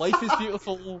song Life is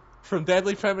Beautiful from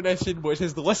Deadly Premonition, which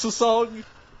is the whistle song.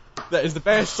 That is the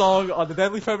best song on the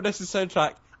Deadly Premonition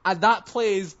soundtrack. And that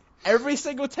plays every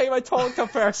single time I talk to a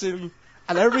person,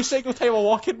 and every single time I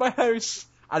walk in my house,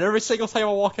 and every single time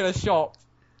I walk in a shop.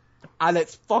 And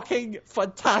it's fucking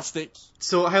fantastic.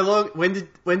 So how long, when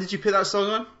did you put that song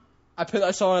on? I put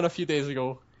that song on a few days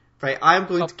ago. Right, I am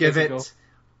going to Couple give days it ago.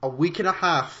 a week and a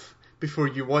half before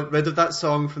you want rid of that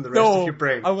song from the rest of your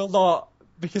brain. I will not,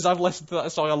 because I've listened to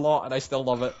that song a lot and I still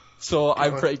love it. So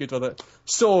I'm on. pretty good with it.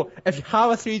 So, if you have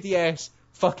a 3DS,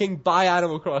 fucking buy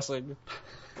Animal Crossing.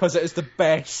 Because it is the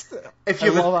best. If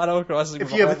you have a- love Animal Crossing. If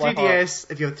with you have a all my heart.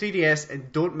 3DS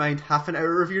and don't mind half an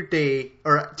hour of your day,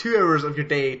 or 2 hours of your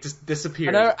day just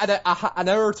disappearing. An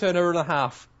hour to an hour and a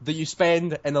half that you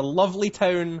spend in a lovely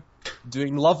town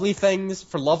doing lovely things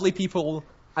for lovely people,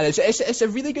 and it's a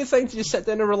really good thing to just sit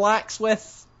down and relax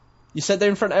with. You sit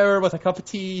down for an hour with a cup of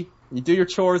tea, and you do your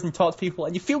chores and talk to people,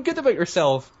 and you feel good about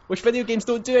yourself, which video games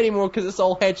don't do anymore because it's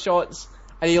all headshots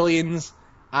and aliens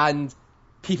and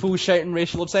people shouting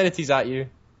racial obscenities at you.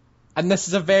 And this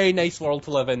is a very nice world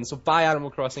to live in, so buy Animal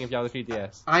Crossing if you have a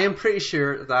 3DS. I am pretty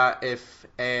sure that if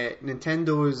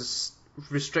Nintendo's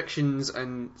restrictions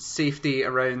and safety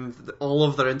around all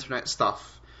of their internet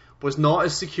stuff was not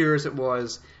as secure as it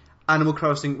was, Animal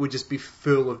Crossing would just be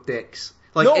full of dicks.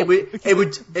 Like No,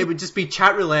 it would just be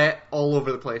chat roulette all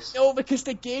over the place. No, because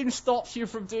the game stops you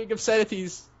from doing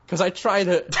obscenities. Because I tried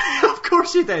it. Of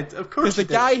course you did. Of course Because the you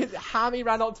did. guy, Hammy,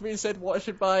 ran up to me and said, what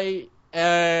should my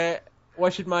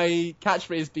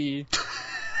catchphrase be?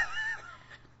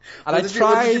 And What I did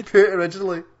tried... you put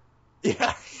originally?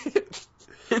 Yeah.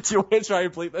 Do you want to try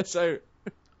and bleep this out?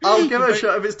 I'll give it a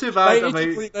shot. If it's too bad, I I need to might.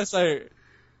 bleep this out.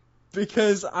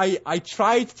 Because I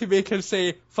tried to make him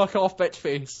say, fuck off, bitch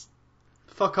face.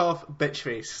 Fuck off, bitch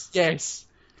face. Yes.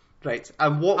 Right.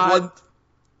 And what And-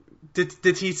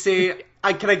 did he say?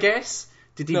 Can I guess?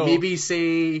 Did he No. maybe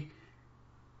say,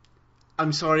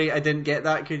 "I'm sorry, I didn't get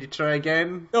that. Could you try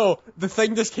again?" No, the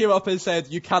thing just came up and said,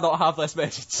 you cannot have this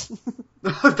message.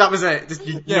 That was it. Just,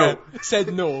 Yeah, no.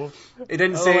 said no. It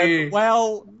didn't I say. went,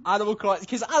 well, Animal Crossing,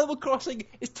 because Animal Crossing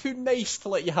is too nice to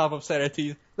let you have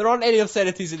obscenities. There aren't any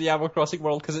obscenities in the Animal Crossing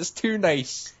world because it's too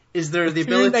nice. Is there the Too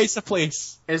ability? nice a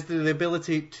place. Is there the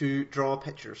ability to draw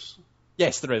pictures?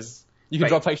 Yes, there is. You can Right.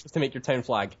 draw pictures to make your town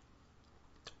flag.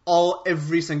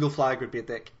 Every single flag would be a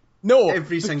dick. No,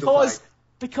 Every single flag.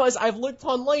 Because I've looked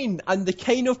online, and the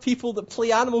kind of people that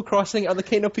play Animal Crossing are the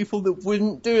kind of people that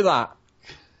wouldn't do that.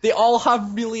 They all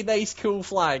have really nice, cool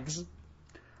flags.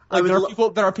 Like,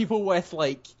 there are people with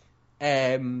like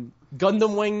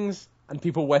Gundam wings, and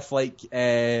people with like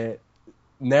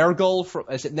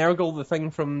Nergal. Is it Nergal, the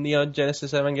thing from Neon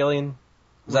Genesis Evangelion?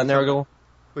 Is that Nergal?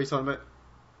 What are you talking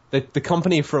about? The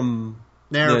company from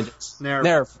Nerve.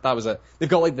 Nerve, that was it. They've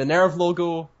got like the Nerve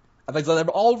logo and things like that.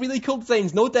 But all really cool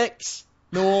designs. No dicks,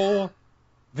 no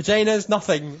vaginas,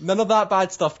 nothing. None of that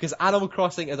bad stuff, because Animal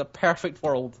Crossing is a perfect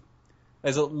world.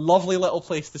 It's a lovely little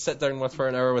place to sit down with for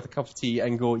an hour with a cup of tea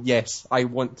and go, yes, I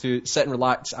want to sit and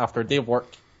relax after a day of work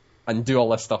and do all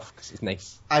this stuff because it's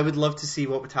nice. I would love to see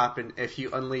what would happen if you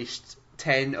unleashed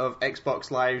 10 of Xbox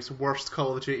Live's worst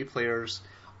Call of Duty players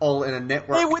all in a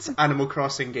networked Animal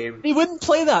Crossing game. They wouldn't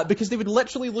play that because they would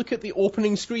literally look at the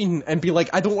opening screen and be like,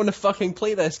 I don't want to fucking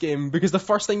play this game, because the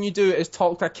first thing you do is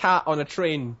talk to a cat on a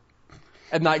train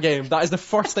in that game. That is the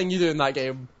first thing you do in that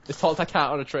game, is talk to a cat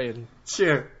on a train.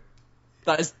 Sure.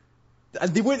 That is...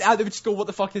 And they would just go, what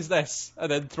the fuck is this?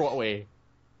 And then throw it away.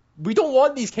 We don't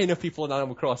want these kind of people in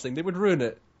Animal Crossing. They would ruin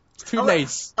it. It's too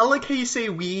nice. I like how you say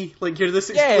we, like you're this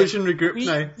exclusionary group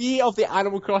now. We of the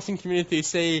Animal Crossing community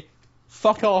say,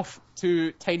 fuck off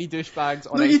to tiny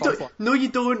douchebags on No, you Xbox don't. Live. No, you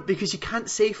don't, because you can't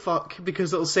say fuck,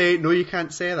 because it'll say, no, you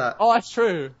can't say that. Oh, that's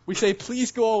true. We say,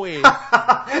 please go away.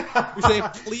 We say,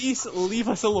 please leave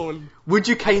us alone. Would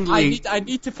you kindly... I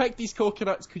need to pick these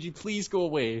coconuts. Could you please go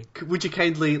away? Would you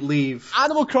kindly leave?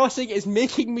 Animal Crossing is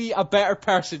making me a better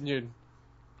person, Yoon.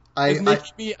 It's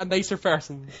making me a nicer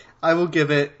person. I will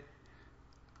give it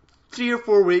 3 or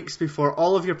 4 weeks before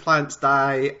all of your plants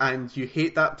die and you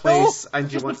hate that place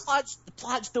and you want... The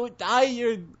plants don't die,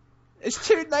 Yoon. It's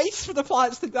too nice for the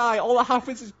plants to die. All that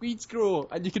happens is weeds grow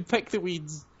and you can pick the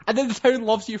weeds. And then the town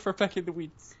loves you for picking the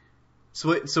weeds.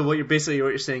 So what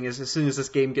you're saying is, as soon as this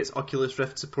game gets Oculus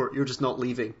Rift support, you're just not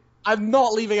leaving. I'm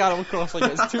not leaving Animal Crossing.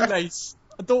 It's too nice.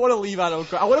 I don't want to leave Animal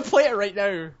Crossing. I want to play it right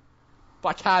now, but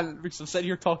I can't because I'm sitting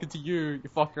here talking to you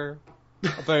fucker,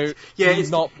 about it's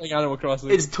not playing Animal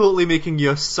Crossing. It's totally making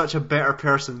you such a better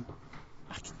person.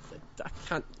 I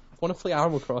can't. I want to play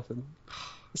Animal Crossing.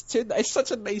 It's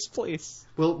such a nice place.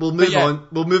 We'll move on.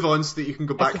 We'll move on so that you can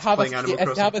go back to playing Animal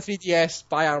Crossing. If you have a 3DS,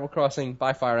 buy Animal Crossing,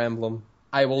 buy Fire Emblem.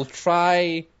 I will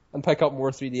try and pick up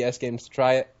more 3DS games to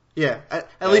try it. Yeah,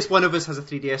 at least one of us has a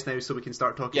 3DS now, so we can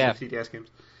start talking about 3DS games.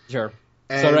 Sure.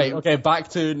 Okay, back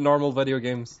to normal video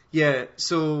games. Yeah,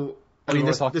 so I mean,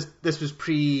 this was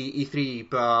pre E3,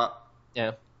 but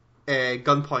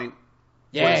Gunpoint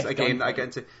was a game that I got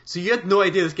into. So you had no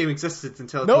idea this game existed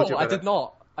until I told you about it. No, I did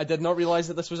not. I did not realise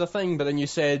that this was a thing, but then you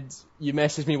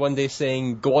messaged me one day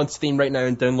saying, go on Steam right now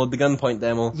and download the Gunpoint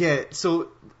demo. Yeah, so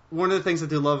one of the things I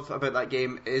do love about that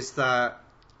game is that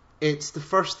it's the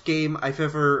first game I've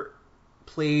ever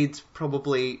played,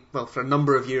 probably, well, for a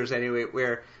number of years anyway,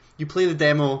 where you play the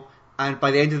demo, and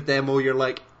by the end of the demo, you're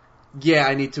like, yeah,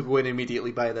 I need to go and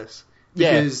immediately buy this.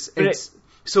 Because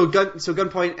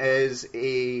Gunpoint is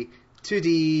a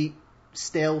 2D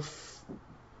stealth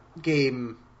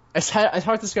game. It's hard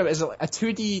to describe it. Is it like a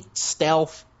 2D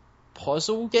stealth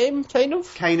puzzle game, kind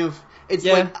of? Kind of. It's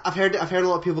like I've heard a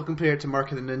lot of people compare it to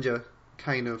Mark of the Ninja,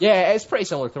 kind of. Yeah, it's pretty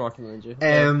similar to Mark of the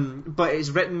Ninja. But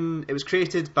it was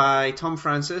created by Tom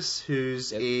Francis,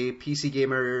 who's a PC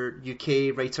Gamer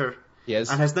UK writer.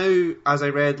 Yes. And has now, as I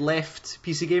read, left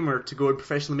PC Gamer to go and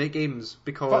professionally make games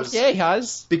because. He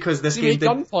has. Because this game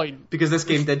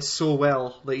did so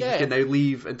well that he can now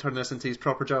leave and turn this into his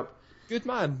proper job. Good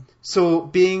man. So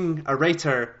being a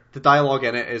writer, the dialogue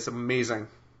in it is amazing.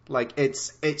 Like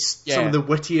it's some of the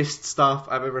wittiest stuff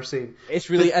I've ever seen. It's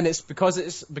really, and it's because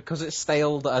it's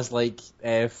styled as like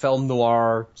a film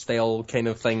noir style kind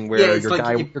of thing where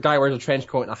your guy wears a trench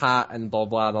coat and a hat and blah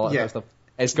blah and all that kind of stuff.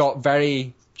 It's got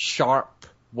very sharp,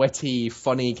 witty,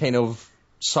 funny kind of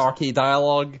sarky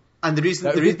dialogue. And the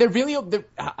reason they're really,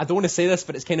 I don't want to say this,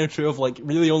 but it's kind of true of like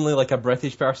really only like a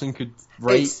British person could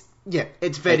write.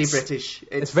 It's very British.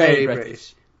 It's very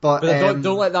British. But don't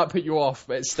let that put you off.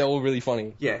 But it's still really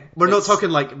funny. Yeah, we're not talking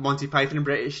like Monty Python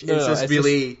British. It's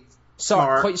really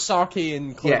smart, quite sarky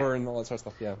and clever and all that sort of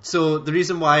stuff. Yeah. So the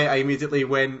reason why I immediately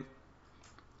went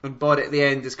and bought it at the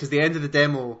end is because the end of the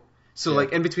demo. So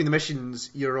like in between the missions,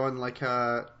 you're on like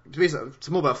it's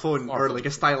a mobile phone or like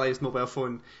a stylized mobile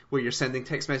phone where you're sending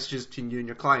text messages between you and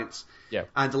your clients. Yeah.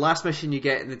 And the last mission you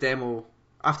get in the demo,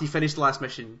 after you finish the last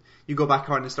mission, you go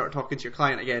back on and start talking to your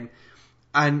client again.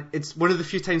 And it's one of the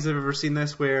few times I've ever seen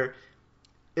this where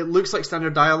it looks like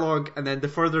standard dialogue, and then the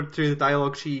further through the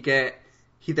dialogue tree you get,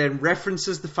 he then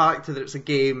references the fact that it's a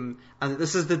game and that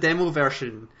this is the demo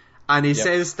version, and he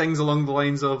says things along the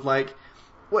lines of like,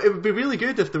 well, it would be really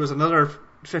good if there was another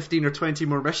 15 or 20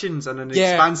 more missions and an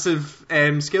expansive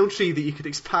skill tree that you could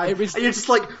expand. And you're just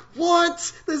like,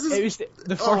 what? This is... It was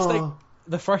the first thing...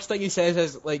 The first thing he says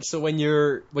is like, so when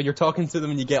you're talking to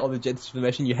them and you get all the gist of the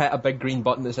mission, you hit a big green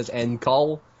button that says end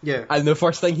call. Yeah. And the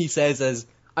first thing he says is,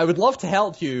 I would love to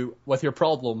help you with your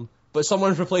problem, but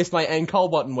someone's replaced my end call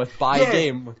button with buy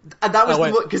game. And that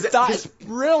was that's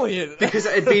brilliant. Because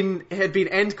it had been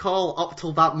end call up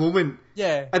till that moment.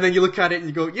 Yeah. And then you look at it and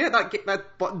you go, yeah,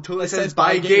 that button totally says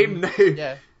buy game now.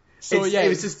 Yeah. So it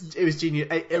was genius.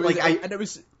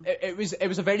 It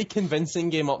was a very convincing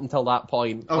game up until that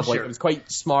point. Oh, sure. It was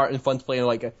quite smart and fun to play.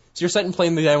 So you're sitting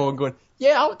playing the demo and going,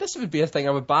 this would be a thing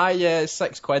I would buy. Yeah, it's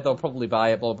 £6. I'll probably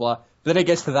buy it. Blah blah. But then it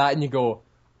gets to that and you go,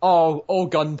 oh,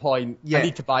 Gunpoint. Yeah, I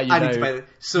need to buy you now. Need to buy it.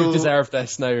 So you deserve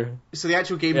this now. So the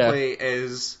actual gameplay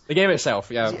is the game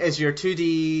itself. Yeah, is your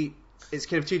 2D. It's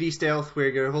kind of 2D stealth where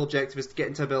your whole objective is to get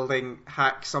into a building,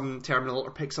 hack some terminal,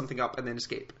 or pick something up and then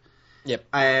escape. Yep.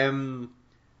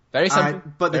 Very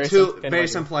simple. But very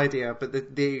simple idea. But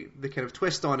the kind of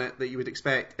twist on it that you would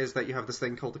expect is that you have this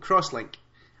thing called the Crosslink,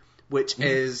 which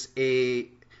is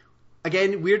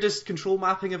weirdest control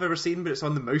mapping I've ever seen, but it's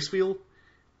on the mouse wheel.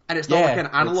 And it's not like an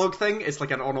analog thing, it's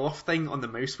like an on-off thing on the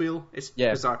mouse wheel. It's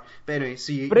bizarre. But anyway,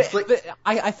 so you flick...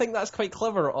 I think that's quite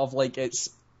clever of like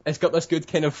it's got this good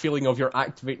kind of feeling of you're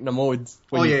activating a mode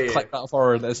when you click that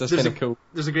forward. It's just kind of cool.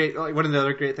 There's a great, one of the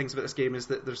other great things about this game is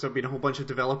that there's been a whole bunch of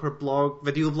developer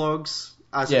video blogs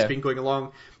as it's been going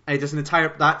along. And he does an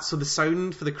entire, so the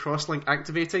sound for the Crosslink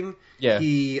activating,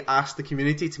 he asked the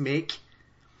community to make.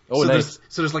 Oh, nice.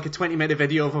 There's like a 20-minute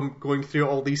video of him going through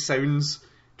all these sounds,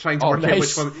 trying to work out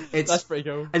which one. That's pretty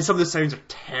cool. And some of the sounds are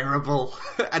terrible.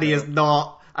 And he is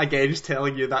not, again, just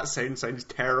telling you that sounds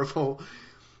terrible.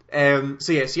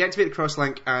 So you activate the cross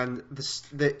link, and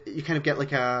you kind of get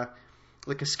like a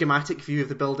schematic view of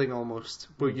the building almost,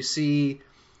 where you see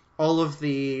all of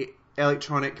the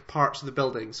electronic parts of the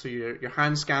building. So your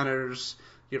hand scanners,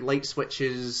 your light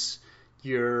switches,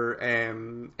 your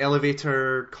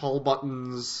elevator call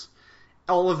buttons,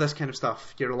 all of this kind of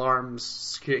stuff. Your alarms,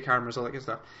 security cameras, all that kind of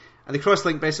stuff. And the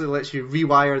crosslink basically lets you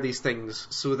rewire these things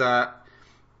so that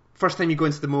first time you go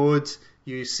into the mode,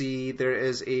 you see there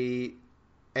is a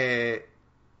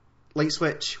light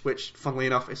switch, which, funnily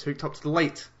enough, is hooked up to the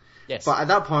light. Yes. But at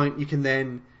that point, you can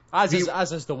then... As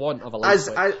is the want of a light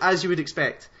switch. As you would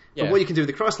expect. Yeah. But what you can do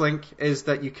with the crosslink is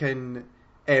that you can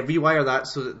rewire that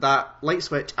so that light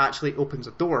switch actually opens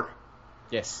a door.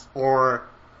 Yes. Or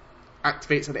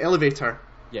activates an elevator.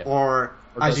 Yeah. Or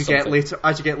as you get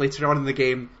later on in the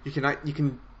game, you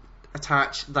can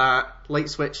attach that light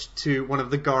switch to one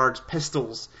of the guard's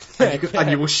pistols,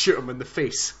 and you will shoot him in the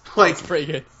face. Like, it's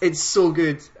pretty good. It's so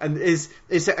good, and it's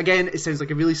again, it sounds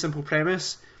like a really simple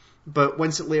premise, but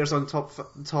once it layers on top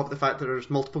of the fact that there's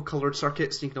multiple coloured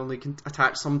circuits, you can only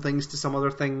attach some things to some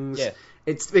other things. Yeah.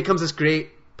 It becomes this great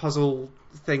puzzle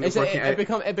thing.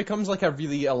 It becomes like a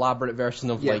really elaborate version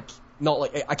of like. Not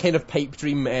like a kind of pipe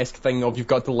dream-esque thing of you've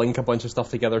got to link a bunch of stuff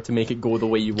together to make it go the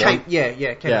way you want.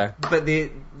 Yeah. But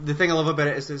the thing I love about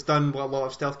it is it's done what a lot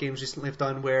of stealth games recently have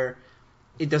done, where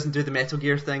it doesn't do the Metal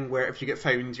Gear thing where if you get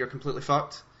found, you're completely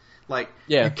fucked. Like,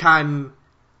 you can...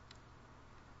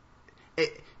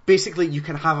 basically, you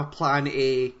can have a plan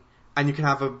A and you can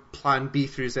have a plan B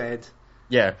through Z.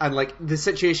 Yeah. And, like, the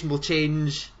situation will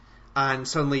change and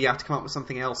suddenly you have to come up with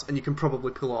something else, and you can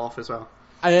probably pull it off as well.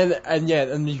 And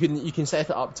you can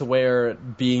set it up to where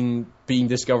being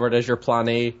discovered is your plan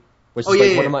A, which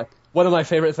is one of my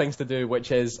favorite things to do,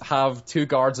 which is have two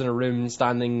guards in a room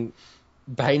standing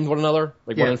behind one another,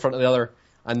 like one in front of the other,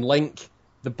 and link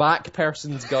the back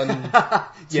person's gun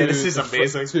this is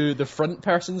amazing. To the front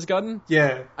person's gun.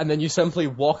 Yeah. And then you simply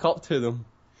walk up to them,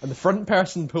 and the front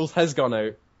person pulls his gun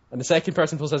out, and the second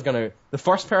person pulls his gun out. The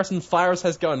first person fires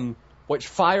his gun, which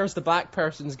fires the back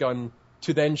person's gun,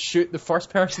 to then shoot the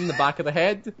first person in the back of the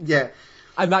head. Yeah.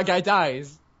 And that guy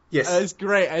dies. Yes. And it's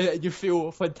great. You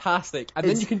feel fantastic. And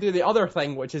then you can do the other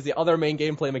thing, which is the other main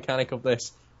gameplay mechanic of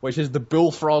this, which is the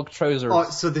bullfrog trousers. Oh,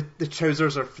 so the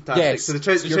trousers are fantastic. Yes. So the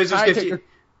trousers give you...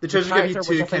 The trousers give you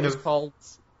two kind of...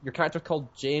 Your character's called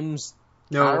James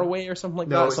No. Caraway or something like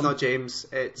that? No, it's not James.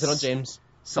 Is it not James?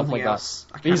 Something like else.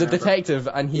 That. He's a detective,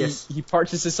 and he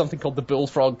purchases something called the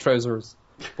bullfrog trousers,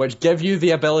 which give you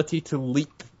the ability to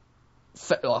leap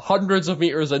hundreds of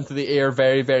meters into the air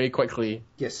very, very quickly.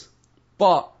 Yes.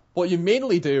 But what you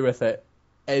mainly do with it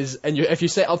is, if you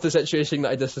set up the situation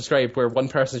that I just described, where one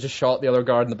person just shot the other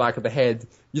guard in the back of the head,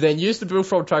 you then use the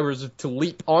bullfrog trousers to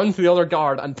leap onto the other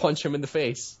guard and punch him in the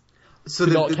face. So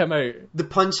to knock him out. The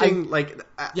punching,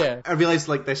 I realised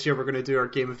this year we're going to do our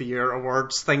Game of the Year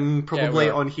awards thing, probably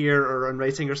on here or on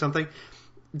writing or something.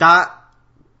 That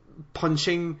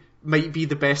punching might be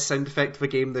the best sound effect of a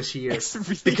game this year. It's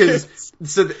really because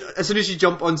as soon as you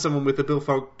jump on someone with the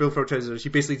bullfrog trousers, you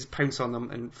basically just pounce on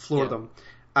them and floor them.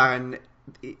 And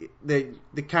the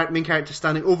main character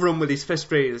standing over him with his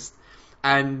fist raised,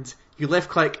 and you left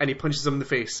click and he punches him in the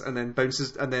face and then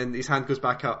bounces, and then his hand goes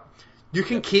back up. You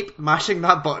can keep mashing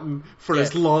that button for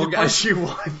as long as you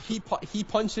want. He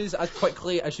punches as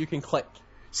quickly as you can click.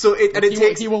 So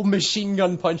he will machine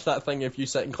gun punch that thing if you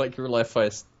sit and click your left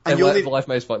fist and the left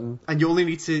mouse button. And you only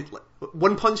need to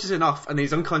one punch is enough, and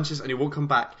he's unconscious and he won't come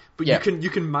back. But you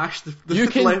can mash the you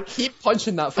can left. Keep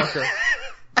punching that fucker.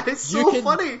 It's so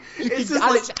funny. It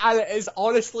is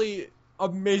honestly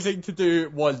amazing to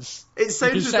do once. It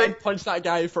sounds you can punch that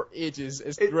guy for ages.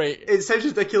 It's great. It sounds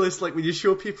ridiculous, like when you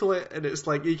show people it, and it's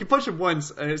like you can punch him once,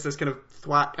 and it's this kind of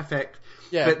thwack effect.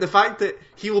 Yeah. But the fact that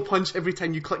he will punch every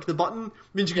time you click the button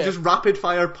means you can just rapid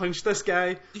fire punch this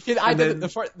guy. You can. I did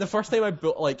it the first time I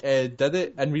did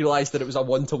it and realised that it was a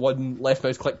 1-to-1 left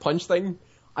mouse click punch thing.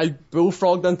 I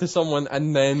bullfrogged into someone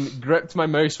and then gripped my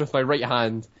mouse with my right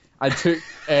hand. I took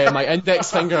my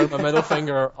index finger and my middle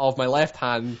finger of my left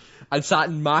hand and sat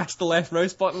and mashed the left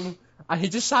mouse button, and he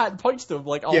just sat and punched him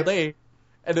all day,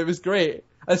 and it was great.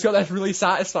 And it's got this really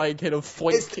satisfying kind of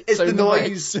flick. It's the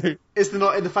noise. It's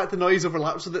the fact the noise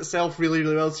overlaps with itself really,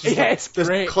 really well. It's just it's this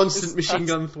great. constant machine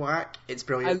gun thwack. It's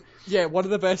brilliant. And one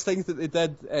of the best things that they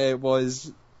did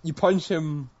was you punch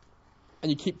him,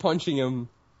 and you keep punching him,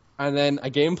 and then a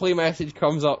gameplay message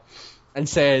comes up and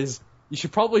says you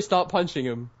should probably stop punching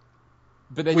him.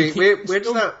 But then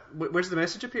where's the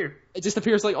message appear? It just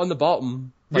appears on the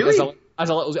bottom. Really? As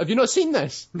a little. Have you not seen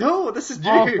this? No, this is new.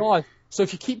 Oh god! So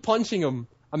if you keep punching him,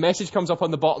 a message comes up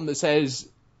on the bottom that says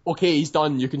okay, he's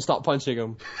done, you can stop punching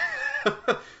him.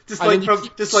 just And like then you from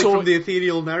keep just like showing- from the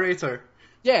ethereal narrator.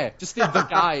 Yeah, just the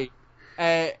guy.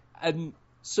 And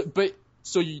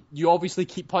so you obviously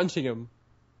keep punching him,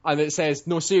 and it says,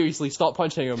 no, seriously, stop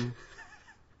punching him.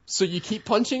 So you keep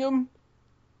punching him,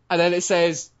 and then it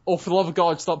says, oh, for the love of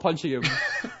God, stop punching him.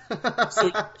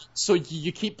 so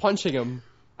you keep punching him,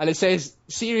 and it says,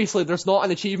 seriously, there's not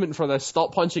an achievement for this,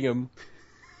 stop punching him.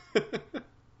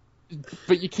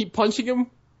 But you keep punching him,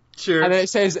 Sure. and then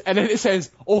it says,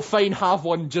 oh, fine, have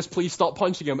one, just please stop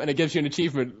punching him, and it gives you an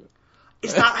achievement.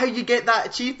 Is that how you get that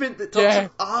achievement that talks Yeah.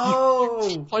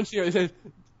 Oh! Punching him, it says,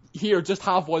 here, just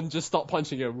have one, just stop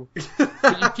punching him.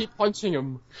 But you keep punching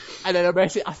him, and then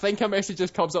I think a message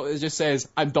just comes up that just says,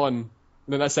 I'm done.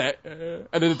 And then that's it.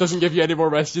 And then it doesn't give you any more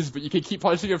messages, but you can keep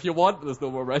punching if you want, but there's no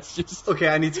more messages. Okay,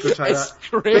 I need to go try It's that.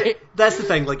 great. But that's the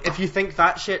thing, like, if you think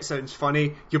that shit sounds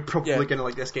funny, you're probably Yeah. gonna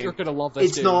like this game. You're gonna love this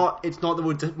It's game. not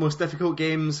the most difficult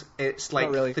games, it's like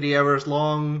Not really. 3 hours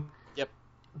long, Yep.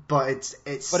 but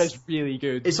it's really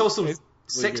good. It's also really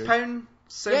 £6, good. £7.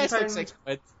 Yeah, it's like £6.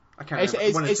 I can't It's,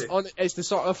 remember. One of the two. it's the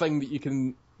sort of thing that you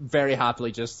can very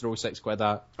happily just throw £6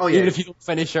 at. Oh, yeah. Even if you don't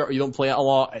finish it or you don't play it a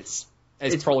lot, it's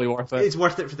probably worth it. It's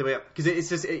worth it for the way up because it's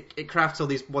just it crafts all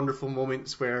these wonderful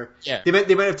moments where Yeah. the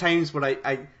amount of times where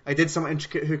I did some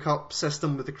intricate hookup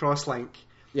system with the crosslink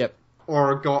Yep.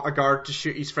 or got a guard to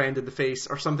shoot his friend in the face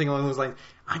or something along those lines.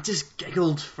 I just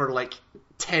giggled for like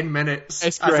 10 minutes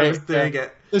It's as I great, was doing yeah.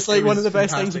 it. It's like It one was of the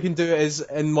best things you fantastic. can do is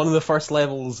in one of the first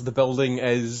levels, the building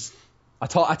is a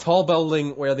tall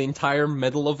building where the entire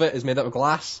middle of it is made out of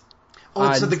glass. Oh,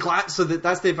 so And- the glass. So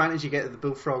that's the advantage you get of the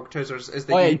bullfrog trousers is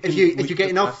that Oh, yeah, you, you if can you leap get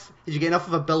the enough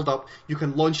of a build up, you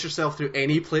can launch yourself through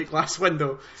any plate glass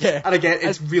window. Yeah. And again,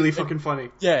 it's really fucking funny.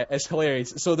 Yeah, it's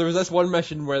hilarious. So there was this one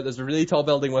mission where there's a really tall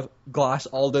building with glass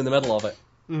all down the middle of it,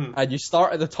 and you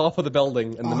start at the top of the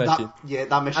building in the mission.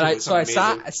 That mission. And was I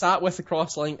amazing. sat with the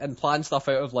crosslink and planned stuff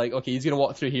out of like, okay, he's gonna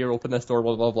walk through here, open this door,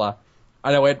 blah blah blah.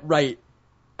 And I went right,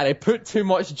 and I put too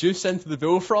much juice into the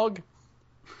bullfrog,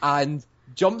 and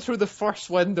jumped through the first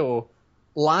window,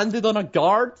 landed on a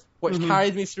guard, which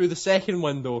carried me through the second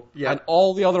window, Yeah. and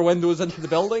all the other windows into the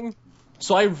building.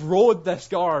 So I rode this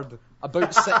guard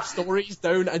about 6 stories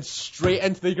down and straight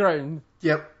into the ground,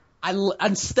 Yep.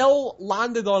 and still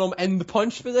landed on him in the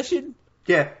punch position.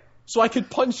 Yeah. So I could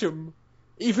punch him,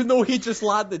 even though he just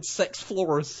landed 6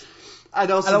 floors.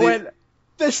 And also, And I the- went,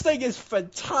 this thing is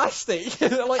fantastic.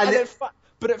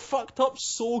 But it fucked up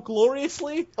so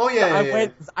gloriously. Oh, yeah, that I yeah,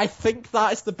 went, I think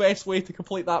that's the best way to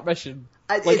complete that mission.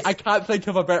 It's- I can't think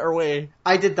of a better way.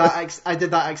 I did that. I did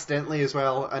that accidentally as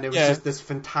well, and it was Yeah. just this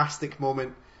fantastic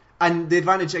moment. And the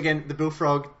advantage again, the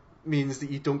bullfrog means that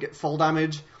you don't get fall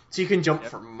damage, so you can jump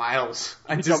for miles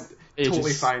and can just jump totally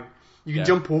ages. fine. You can Yeah.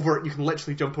 jump over. You can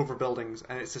literally jump over buildings,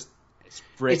 and it's just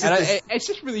Great. It's just It's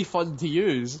just really fun to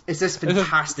use. it's just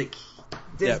fantastic.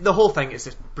 Yeah. The whole thing is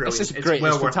just brilliant. It's just great,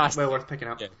 Well it's worth fantastic. well worth picking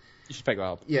up. Yeah, you should pick that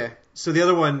up. Yeah. So the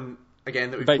other one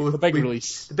again that we both The big we-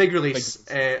 release. The big release,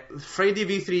 Friday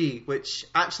V3, which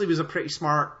actually was a pretty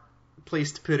smart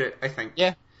place to put it, I think,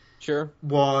 Yeah, sure.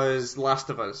 was Last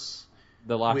of Us,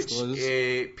 The Last which of Us.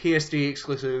 PS3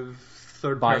 exclusive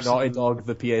third By person. Naughty Dog,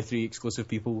 the PS3 exclusive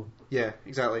people. Yeah,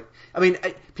 exactly. I mean,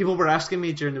 people were asking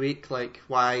me during the week, like,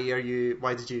 why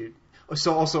did you?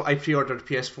 So also, I pre-ordered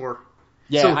PS4.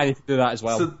 Yeah, So- I need to do that as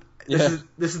well. So Yeah.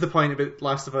 this is the point about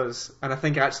Last of Us, and I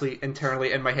think I actually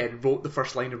internally in my head wrote the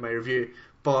first line of my review.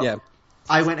 But Yeah.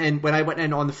 when I went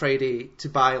in on the Friday to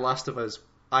buy Last of Us,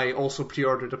 I also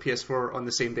pre-ordered a PS4 on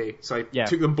the same day. So I Yeah.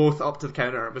 took them both up to the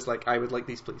counter. I was like, I would like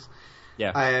these, please.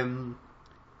 Yeah.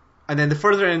 And then the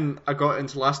further in I got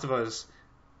into Last of Us,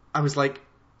 I was like,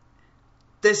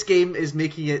 this game is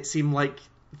making it seem like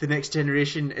the next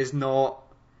generation is not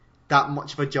that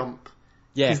much of a jump.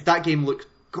 Yeah. Because that game looked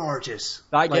gorgeous.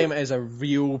 That Like, game is a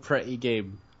real pretty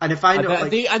game. And if I know,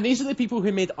 And these are the people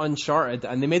who made Uncharted,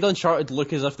 and they made Uncharted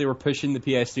look as if they were pushing the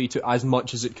PS3 to as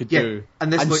much as it could Yeah, do.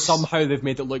 and this looks somehow they've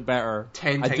made it look better.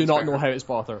 10 I do times not better. know how it's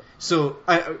bothered. so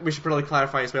we should probably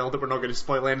clarify as well that we're not going to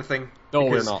spoil anything. No, we're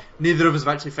because not. Neither of us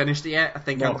have actually finished it yet. I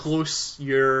think No. I'm close.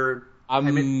 You're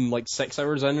I'm like 6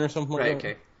 hours in or something right. like that.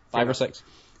 Okay, 5 or 6.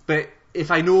 but if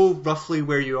I know roughly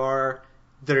where you are,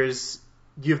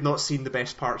 you've not seen the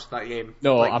best parts of that game.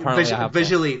 No, like, apparently I have not.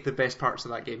 visually the best parts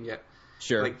of that game yet.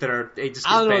 Sure. Like it just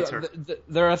I gets don't know. better.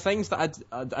 There are things that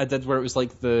I did where it was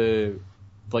like the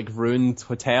ruined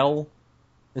hotel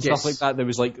and Yes. stuff like that.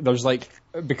 There's like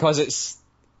because it's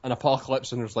an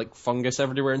apocalypse and there's like fungus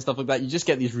everywhere and stuff like that. You just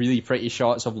get these really pretty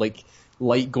shots of like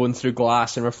light going through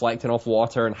glass and reflecting off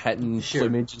water and hitting Sure.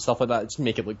 plumage and stuff like that. Just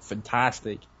make it look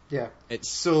fantastic. Yeah. It's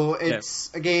So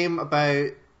it's a game about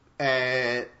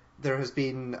there has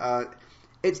been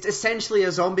it's essentially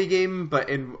a zombie game, but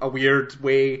in a weird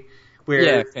way,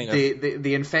 where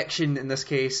the infection in this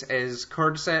case is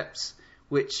cordyceps,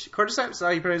 cordyceps is how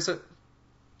you pronounce it.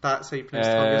 That's how you pronounce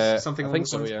fungus, something along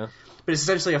those lines. Yeah. But it's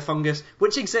essentially a fungus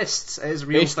which exists. It is a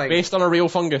real thing. Based on a real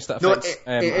fungus that affects...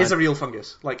 it is a real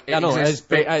fungus. Like, it exists,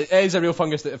 it is a real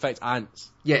fungus that affects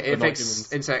ants. Yeah, it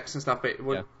affects insects and stuff, but it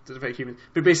won't affect humans.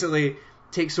 But basically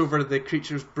takes over the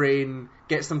creature's brain,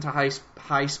 gets them to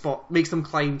high spot, makes them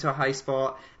climb to a high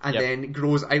spot, and then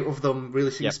grows out of them,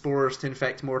 releasing spores to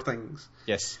infect more things.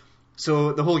 Yes.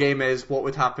 So the whole game is what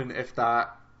would happen if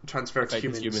that transferred to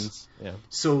humans. Yeah.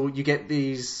 So you get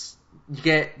the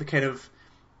kind of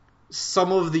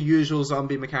some of the usual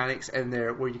zombie mechanics in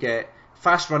there, where you get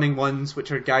fast running ones,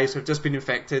 which are guys who have just been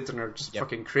infected and are just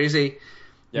fucking crazy.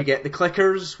 You get the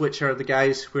clickers, which are the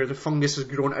guys where the fungus has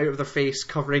grown out of their face,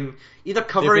 either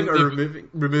covering or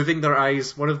removing their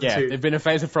eyes, one of the two. They've been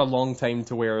infected for a long time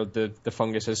to where the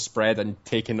fungus has spread and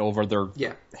taken over their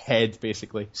head,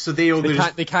 basically. So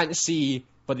they can't see,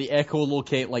 but they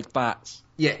echolocate like bats.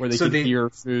 Yeah, where they can hear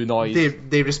through noise.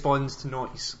 They respond to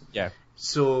noise. Yeah.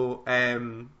 So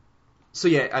and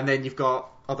then you've got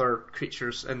other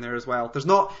creatures in there as well. There's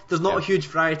not a huge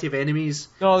variety of enemies.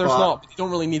 No, there's not. But you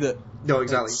don't really need it. No,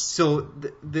 exactly. So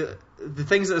the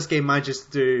things that this game manages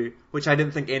to do, which I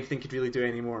didn't think anything could really do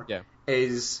anymore,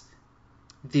 is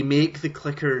they make the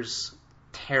clickers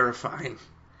terrifying.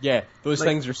 Yeah, those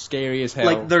things are scary as hell.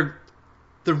 Like they're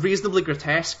reasonably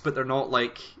grotesque, but they're not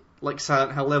like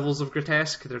Silent Hill levels of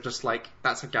grotesque. They're just like,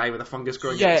 that's a guy with a fungus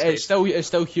growing out his face. It's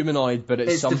still humanoid, but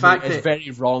it's something. It's very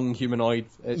wrong humanoid.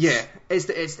 It's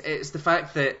the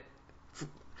fact that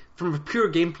from a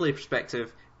pure gameplay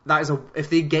perspective, that is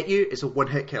if they get you, it's a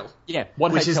one-hit kill. Yeah,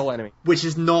 one-hit kill enemy. Which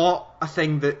is not a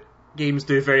thing that games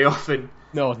do very often.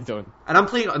 No, they don't. And I'm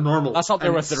playing it on normal. That's up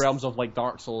there with the realms of like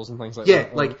Dark Souls and things like that. Yeah,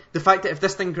 like the fact that if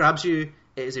this thing grabs you,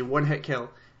 it is a one-hit kill.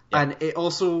 Yeah. And it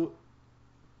also...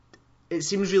 It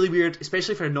seems really weird,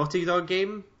 especially for a Naughty Dog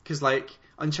game, because like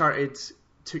Uncharted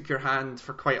took your hand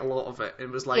for quite a lot of it. It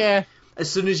was like,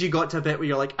 as soon as you got to a bit where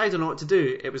you're like, I don't know what to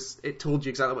do, it told you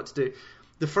exactly what to do.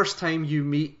 The first time you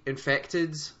meet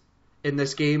infected in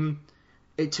this game,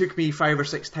 it took me 5 or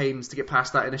 6 times to get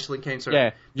past that initial encounter.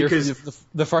 Yeah, because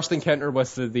the first encounter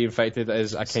with the infected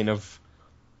is a kind of...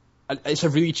 It's a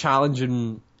really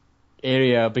challenging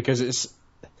area, because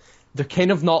they're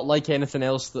kind of not like anything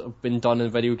else that have been done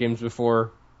in video games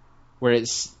before, where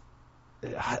it's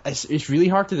really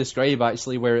hard to describe,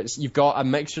 actually, where you've got a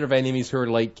mixture of enemies who are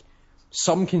like,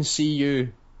 some can see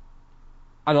you,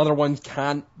 and other ones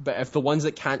can't, but if the ones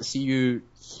that can't see you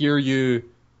hear you,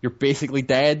 you're basically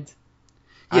dead.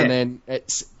 Yeah. And then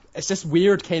it's this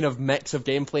weird kind of mix of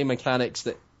gameplay mechanics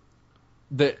and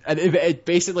it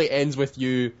basically ends with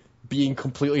you being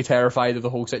completely terrified of the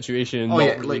whole situation and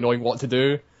not really knowing what to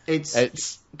do.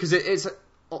 It's because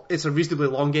it's a reasonably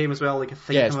long game as well. Like I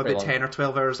think I'm about 10 or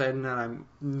 12 hours in, and I'm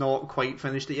not quite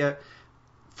finished it yet.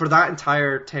 For that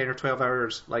entire 10 or 12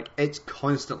 hours, like it's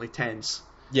constantly tense.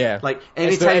 Yeah, like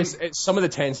anytime it's some of the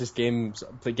tensest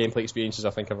gameplay experiences I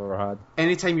think I've ever had.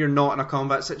 Anytime you're not in a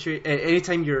combat situation,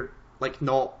 anytime you're like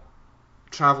not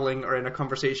traveling or in a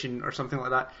conversation or something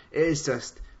like that, it is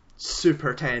just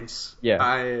super tense.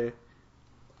 Yeah,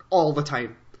 all the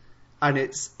time, and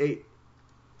it's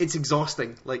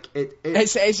exhausting. Like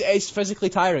it's physically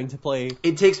tiring to play.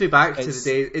 It takes me back to the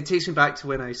day. It takes me back to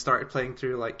when I started playing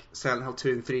through like Silent Hill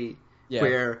 2 and 3,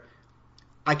 where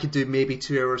I could do maybe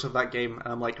 2 hours of that game, and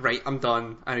I'm like, right, I'm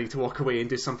done. I need to walk away and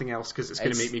do something else because it's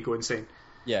going to make me go insane.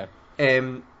 Yeah.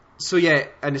 So yeah,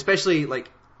 and especially like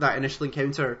that initial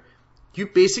encounter, you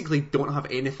basically don't have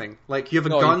anything. Like you have a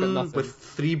gun with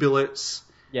 3 bullets.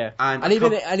 Yeah, and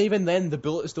even then, the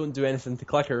bullets don't do anything to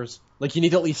clickers. Like, you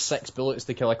need at least 6 bullets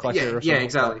to kill a clicker or something. Yeah,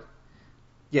 exactly.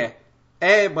 Yeah.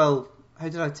 Well, how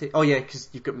did I take... Oh, yeah, because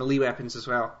you've got melee weapons as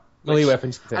well. Melee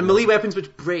weapons. And melee weapons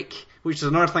which break, which is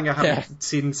another thing I haven't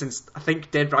seen since, I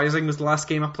think, Dead Rising was the last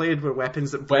game I played, were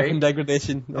weapons that break. Weapon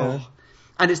degradation. Oh.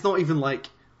 And it's not even, like,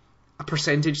 a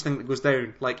percentage thing that goes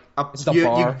down. Like,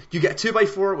 you get a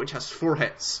 2x4, which has 4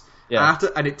 hits. Yeah.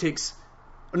 And it takes...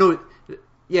 No...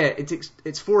 Yeah,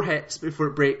 it's 4 hits before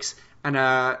it breaks, and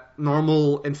a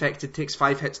normal infected takes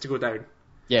 5 hits to go down.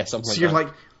 Yeah, something like that. So you're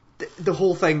like, the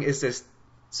whole thing is this.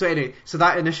 So anyway,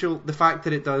 the fact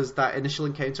that it does that initial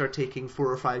encounter taking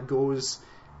 4 or 5 goes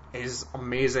is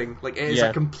amazing. Like, it is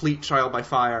a complete trial by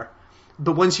fire.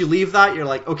 But once you leave that, you're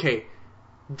like, okay,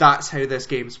 that's how this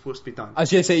game's supposed to be done. I was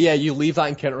going to say, you leave that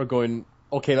encounter going,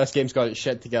 okay, this game's got its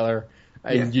shit together.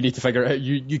 And you need to figure out,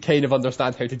 you kind of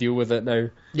understand how to deal with it now.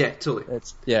 Yeah, totally.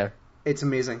 It's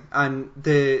amazing, and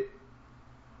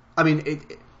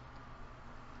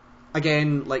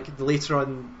again, like the later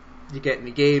on you get in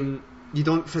the game, you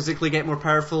don't physically get more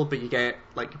powerful, but you get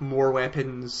like more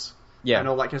weapons and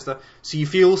all that kind of stuff. So you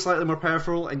feel slightly more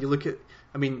powerful, and you look at,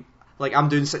 like I'm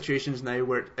doing situations now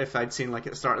where if I'd seen like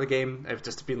at the start of the game, it would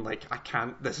just have been like, I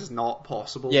can't, this is not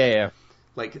possible. Yeah.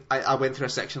 Like I went through a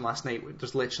section last night where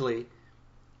there's literally,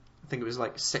 I think it was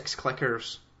like 6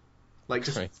 clickers, like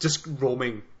just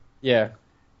roaming. Yeah.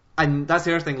 And that's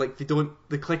the other thing, like the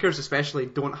clickers especially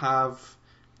don't have,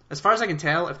 as far as I can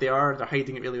tell, if they are, they're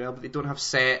hiding it really well, but they don't have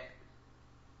set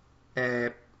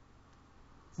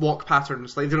walk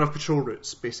patterns. Like they don't have patrol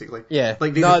routes, basically. Yeah.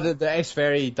 Like it's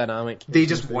very dynamic. They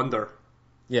just wander.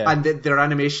 Yeah. And their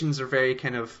animations are very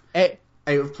kind of out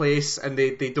of place, and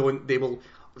they will,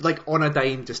 like on a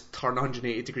dime, just turn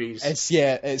 180 degrees.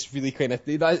 It's really kind of,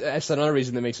 that's another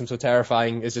reason that makes them so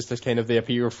terrifying, is just this kind of, they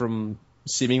appear from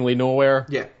seemingly nowhere.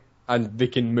 Yeah. And they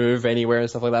can move anywhere and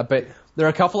stuff like that. But there are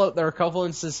a couple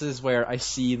instances where I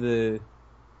see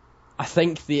I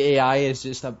think the AI is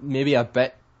just maybe a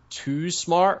bit too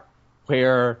smart,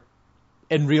 where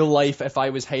in real life, if I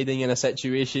was hiding in a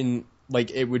situation,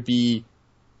 like it would be,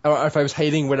 or if I was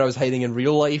hiding where I was hiding in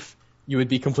real life, you would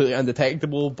be completely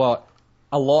undetectable, but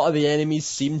a lot of the enemies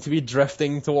seem to be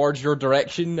drifting towards your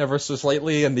direction ever so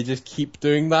slightly, and they just keep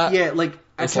doing that. Yeah, like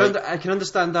I can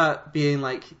understand that being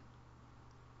like,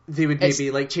 they would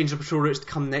maybe like change the patrol routes to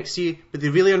come next to you, but the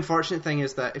really unfortunate thing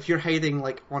is that if you're hiding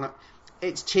like on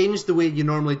it's changed the way you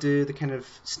normally do the kind of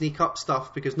sneak up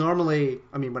stuff, because normally,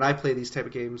 when I play these type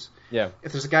of games,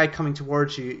 if there's a guy coming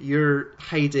towards you, you're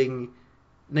hiding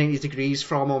 90 degrees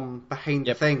from him behind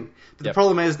the thing. But the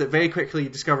problem is that very quickly you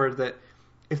discover that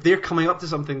if they're coming up to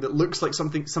something that looks like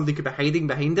somebody could be hiding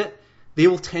behind it, they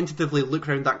will tentatively look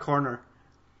around that corner.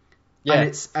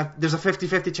 Yeah. And there's a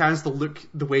 50-50 chance they'll look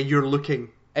the way you're looking.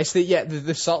 It's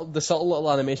the subtle little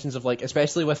animations of, like,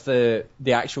 especially with the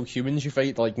actual humans you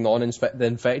fight, like the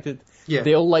infected,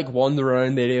 they'll like wander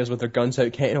around areas with their guns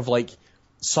out, kind of like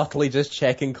subtly just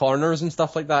checking corners and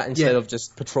stuff like that, instead of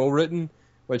just patrol routing,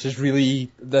 which is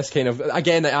really this kind of,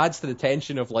 again, it adds to the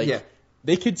tension of like,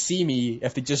 they could see me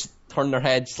if they just turn their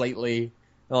head slightly and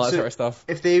all that sort of stuff.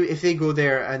 If they go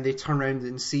there and they turn around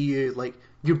and see you, like,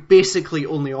 your basically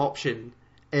only option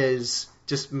is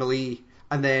just melee.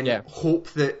 And then hope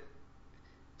that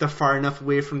they're far enough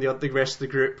away from the rest of the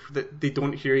group that they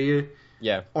don't hear you.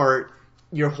 Yeah. Or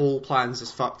your whole plans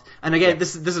is fucked. And again,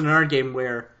 this is another game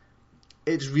where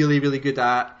it's really, really good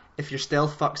at, if your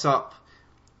stealth fucks up,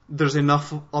 there's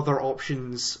enough other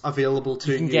options available to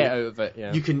you. You can get out of it,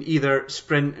 yeah. You can either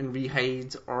sprint and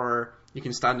re-hide, or you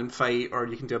can stand and fight, or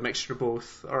you can do a mixture of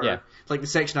both. Or like the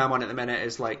section I'm on at the minute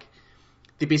is like,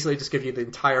 they basically just give you the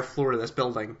entire floor of this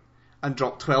building and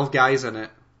drop 12 guys in it,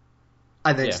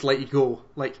 and then just let you go.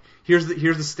 Like, here's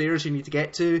the stairs you need to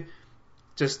get to.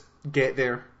 Just get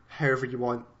there however you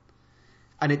want.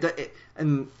 And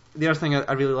and the other thing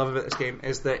I really love about this game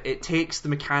is that it takes the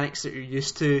mechanics that you're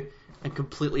used to and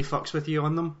completely fucks with you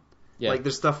on them. Yeah. Like,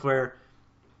 there's stuff where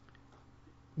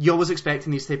you always expect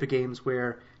in these type of games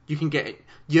where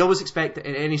you always expect that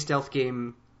in any stealth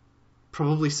game,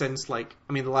 probably since, like,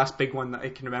 the last big one that I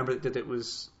can remember that did it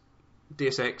was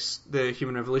Deus Ex, the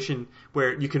Human Revolution,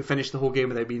 where you can finish the whole game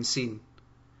without being seen.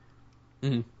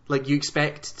 Mm-hmm. Like, you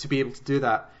expect to be able to do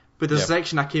that. But there's a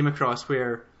section I came across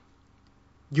where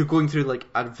you're going through, like,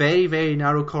 a very, very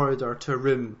narrow corridor to a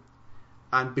room,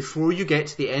 and before you get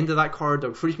to the end of that corridor,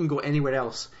 before you can go anywhere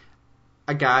else,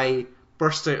 a guy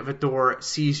bursts out of a door,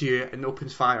 sees you, and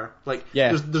opens fire. Like,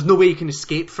 there's no way you can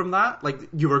escape from that. Like,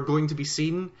 you are going to be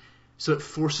seen, so it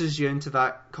forces you into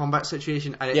that combat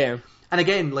situation. And and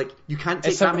again, like, you can't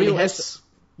take that many hits.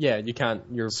 Yeah, you can't.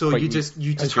 You just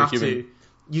have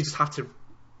to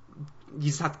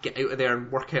get out of there and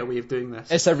work out a way of doing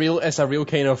this. It's a real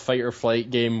kind of fight or flight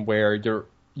game where you're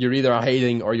either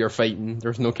hiding or you're fighting.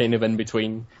 There's no kind of in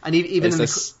between. And even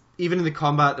in the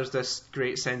combat, there's this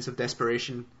great sense of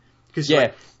desperation. Because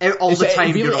all the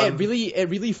time it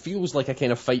really feels like a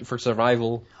kind of fight for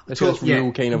survival. It's got this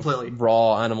real kind of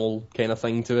raw animal kind of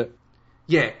thing to it.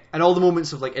 Yeah, and all the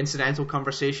moments of, like, incidental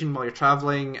conversation while you're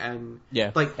traveling, and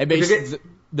like, it makes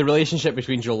the relationship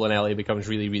between Joel and Ellie becomes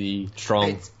really, really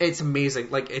strong. It's amazing.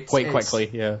 Like, it's quite quickly.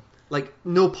 Yeah. Like,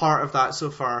 no part of that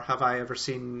so far have I ever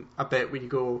seen a bit where you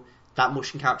go, that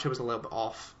motion capture was a little bit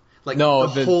off. Like,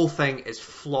 the whole thing is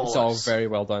flawless. It's all very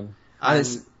well done. And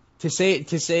it's, to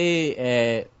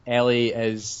say Ellie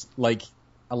is like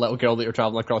a little girl that you're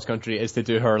traveling across country is to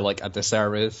do her like a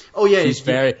disservice. Oh yeah,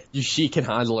 she can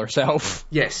handle herself.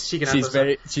 Yes, she can handle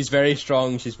herself. She's very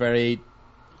strong. She's very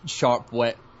sharp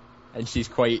wit, and she's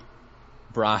quite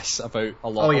brass about a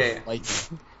lot of like.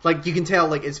 Like you can tell,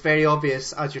 like it's very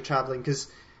obvious as you're traveling because,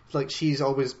 like she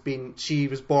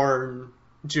was born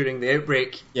during the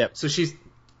outbreak. Yep. So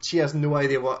she has no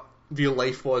idea what real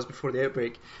life was before the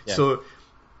outbreak. Yep. So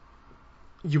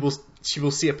she will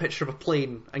see a picture of a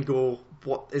plane and go,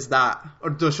 "What is that?"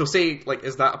 Or she'll say, like,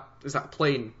 "Is that a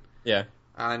plane?" Yeah.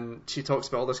 And she talks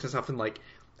about all this kind of stuff and like,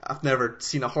 "I've never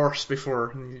seen a horse before."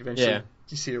 And eventually,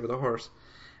 you see her with a horse.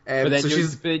 But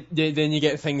then you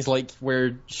get things like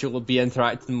where she'll be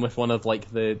interacting with one of like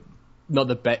not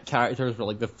the bit characters, but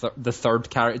like the third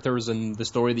characters in the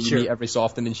story that you meet every so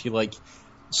often, and she like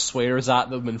swears at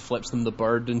them and flips them the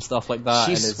bird and stuff like that.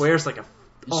 She swears like a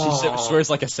She swears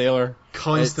like a sailor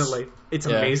constantly. It's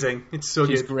amazing. It's so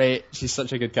good. She's great. She's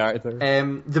such a good character.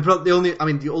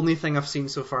 The only thing I've seen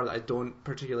so far that I don't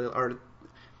particularly, or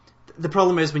the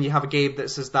problem is when you have a game that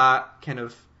says that kind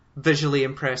of visually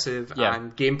impressive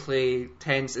and gameplay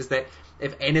tense, is that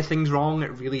if anything's wrong,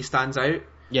 it really stands out.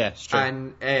 Yeah, it's true.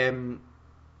 And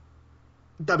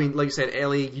I mean, like you said,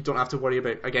 Ellie, you don't have to worry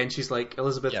about. Again, she's like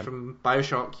Elizabeth from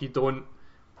BioShock. You don't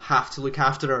have to look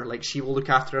after her. Like, she will look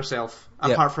after herself.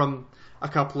 Apart from a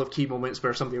couple of key moments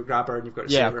where somebody will grab her and you've got to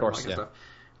save her. Of course, and that kind of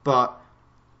stuff.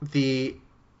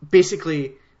 But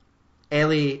basically,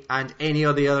 Ellie and any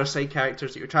of the other side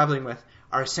characters that you're traveling with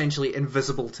are essentially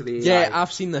invisible to the AI. Yeah,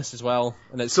 I've seen this as well,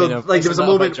 and it's so kind of like there's a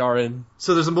moment jarring.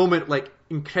 So there's a moment, like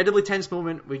incredibly tense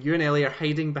moment, where you and Ellie are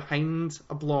hiding behind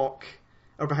a block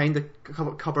or behind a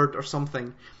cupboard or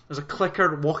something. There's a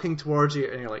clicker walking towards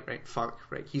you, and you're like,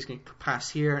 right, he's going to pass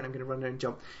here, and I'm going to run around and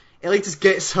jump. Ellie just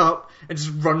gets up and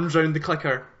just runs around the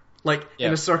clicker, like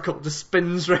in a circle, just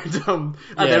spins around him,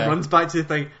 and then runs back to the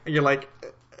thing, and you're like,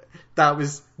 that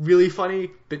was really funny,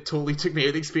 but totally took me out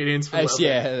of the experience for a little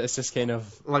bit. It's just kind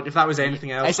of like if that was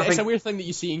anything else. It's a weird thing that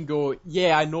you see and go,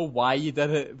 yeah, I know why you did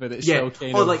it, but it's still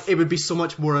kind of. Like it would be so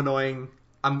much more annoying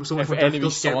and so much more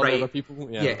difficult to get right. Other people,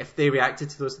 if they reacted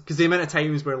to those, because the amount of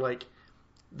times where like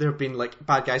there have been like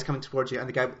bad guys coming towards you, and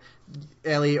the guy,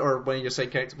 Ellie or one of your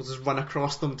side characters will just run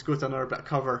across them to go to another bit of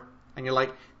cover, and you're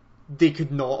like, they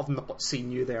could not have not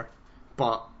seen you there,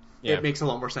 but it makes a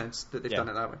lot more sense that they've done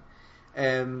it that way.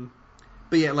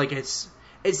 But yeah, like it's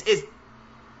the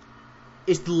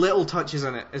little touches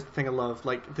in it is the thing I love.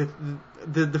 Like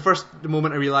the first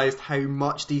moment I realised how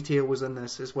much detail was in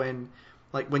this is when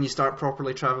you start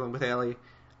properly travelling with Ellie,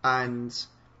 and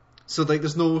so like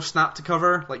there's no snap to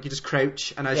cover, like you just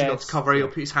crouch, and as you go to cover, he'll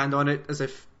put his hand on it as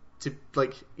if to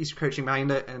like he's crouching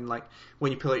behind it, and like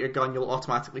when you pull out your gun, you'll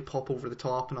automatically pop over the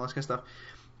top and all this kind of stuff.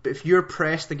 But if you're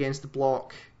pressed against the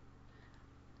block,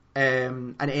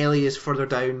 and Ellie is further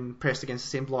down, pressed against the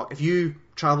same block, if you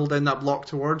travel down that block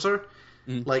towards her,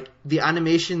 like the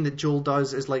animation that Joel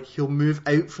does is like he'll move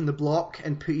out from the block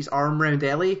and put his arm around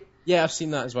Ellie. Yeah, I've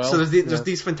seen that as well. So there's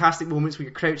these fantastic moments where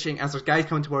you're crouching as there's guys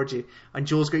coming towards you, and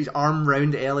Joel's got his arm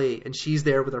round Ellie, and she's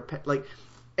there with her like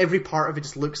every part of it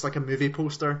just looks like a movie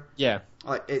poster. Yeah,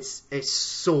 like it's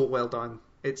so well done.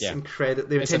 It's incredible.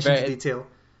 The attention to detail.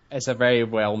 It's a very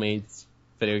well made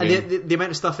video game. And the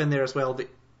amount of stuff in there as well that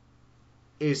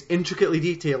is intricately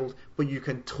detailed, but you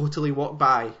can totally walk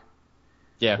by.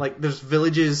 Yeah, like there's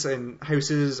villages and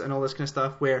houses and all this kind of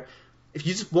stuff where if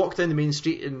you just walk down the main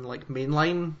street in like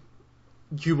mainline,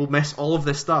 you will miss all of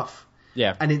this stuff.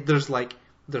 Yeah, and there's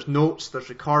notes, there's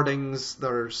recordings,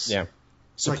 there's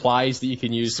supplies that you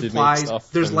can use to make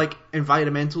stuff. There's like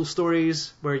environmental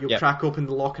stories where you'll crack open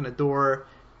the lock on a door,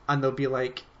 and there'll be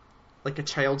like a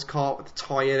child's cot with a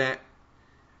toy in it.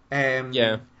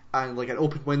 And like an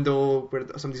open window where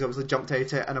somebody's obviously jumped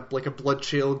out it, and a blood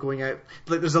trail going out.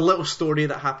 Like there's a little story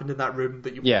that happened in that room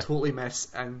that you will totally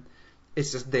miss, and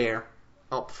it's just there,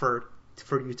 up for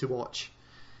you to watch.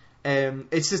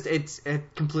 It's a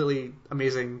completely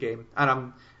amazing game,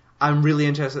 and I'm really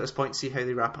interested at this point to see how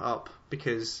they wrap it up,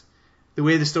 because the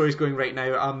way the story's going right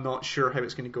now, I'm not sure how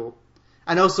it's going to go.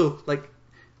 And also, like,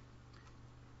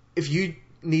 if you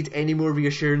need any more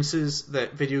reassurances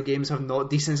that video games have not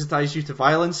desensitized you to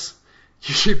violence,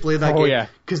 you should play that game,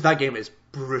 because that game is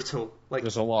brutal. Like,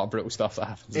 there's a lot of brutal stuff that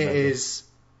happens. It is.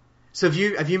 So have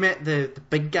you met the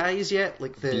big guys yet?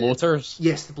 Like the bloaters?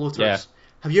 Yes, the bloaters. Yeah.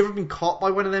 Have you ever been caught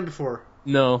by one of them before?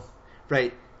 No.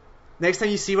 Right. Next time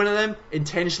you see one of them,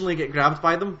 intentionally get grabbed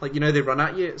by them. Like, they run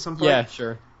at you at some point. Yeah,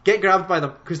 sure. Get grabbed by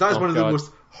them, because that is one of the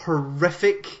most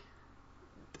horrific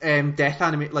death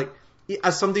anime. Like,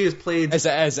 as somebody who's played... Is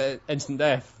it instant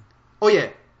death? Oh, yeah.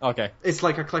 Okay. It's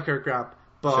like a clicker grab.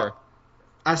 But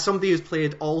as somebody who's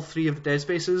played all 3 of the Dead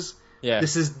Spaces,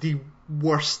 this is the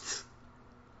worst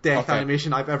death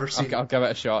animation I've ever seen. I'll give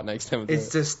it a shot next time.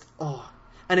 It's just...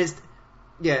 And it's...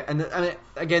 Yeah, and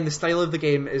again, the style of the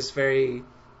game is very.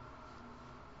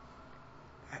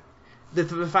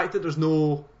 The fact that there's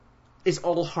no, it's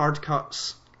all hard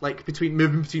cuts, like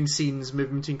moving between scenes,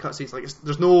 moving between cutscenes. Like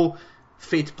there's no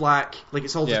fade to black. Like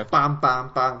it's all just bam,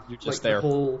 bam, bam. You're just like there. The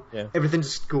whole, everything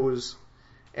just goes.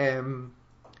 I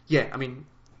mean,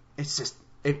 it's just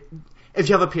if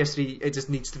you have a PS3, it just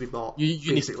needs to be bought.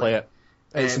 You need to play it.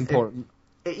 It's important.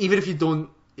 Even if you don't,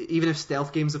 even if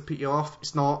stealth games have put you off,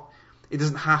 it's not. It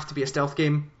doesn't have to be a stealth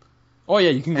game. Oh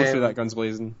yeah, you can go through that guns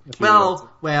blazing.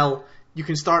 Well, you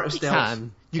can start a stealth.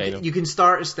 You can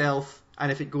start a stealth, and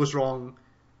if it goes wrong,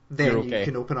 then you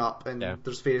can open up, and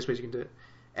there's various ways you can do it.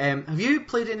 Have you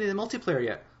played any of the multiplayer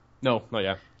yet? No, not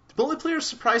yet. The multiplayer is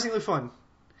surprisingly fun.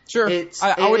 Sure,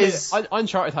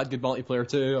 Uncharted had good multiplayer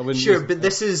too. Sure, but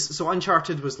this is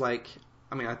Uncharted was like,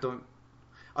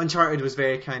 Uncharted was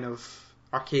very kind of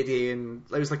arcadey, and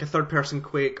it was like a third-person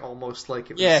Quake almost, like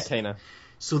it was. Yeah, kinda.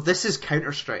 So this is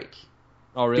Counter-Strike.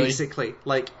 Oh really? Basically,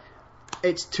 like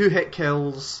it's 2-hit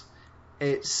kills.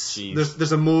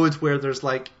 There's a mode where there's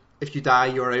like if you die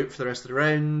you're out for the rest of the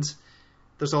round.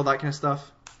 There's all that kind of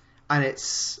stuff, and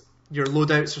your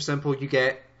loadouts are simple.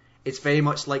 It's very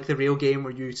much like the real game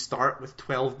where you start with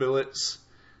 12 bullets.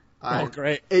 Oh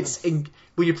great!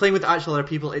 When you're playing with actual other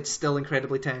people, it's still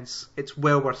incredibly tense. It's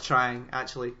well worth trying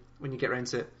actually when you get around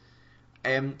to it.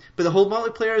 But the whole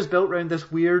multiplayer is built around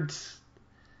this weird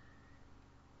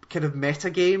kind of meta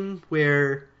game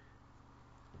where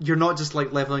you're not just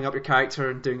like leveling up your character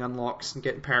and doing unlocks and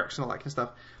getting perks and all that kind of stuff.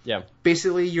 Yeah.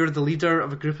 Basically, you're the leader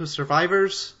of a group of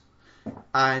survivors,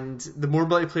 and the more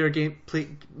multiplayer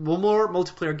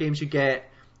games you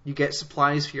get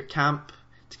supplies for your camp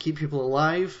to keep people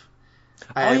alive.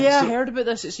 I heard about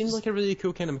this. It seems like a really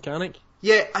cool kind of mechanic.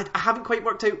 Yeah, I haven't quite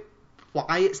worked out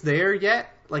why it's there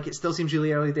yet. Like, it still seems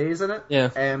really early days in it.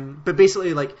 Yeah. But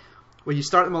basically, like, when you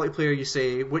start the multiplayer, you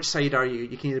say, which side are you?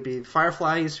 You can either be the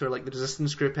Fireflies, who are like the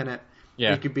resistance group in it.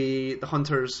 Yeah. You could be the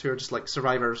Hunters, who are just like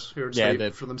survivors, who are just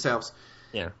out for themselves.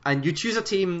 Yeah. And you choose a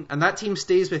team, and that team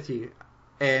stays with you.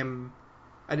 And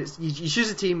you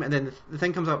choose a team, and then the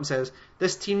thing comes up and says,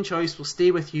 this team choice will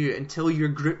stay with you until your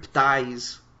group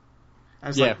dies. I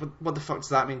was like, what the fuck does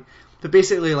that mean? But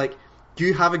basically, like,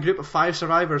 you have a group of 5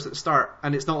 survivors at the start,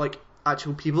 and it's not like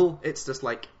actual people, it's just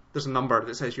like, there's a number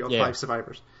that says you have 5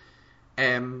 survivors.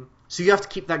 So you have to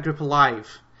keep that group alive.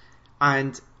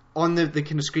 And on the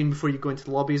kind of screen before you go into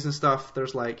the lobbies and stuff,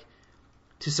 there's like,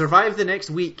 to survive the next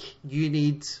week, you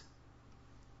need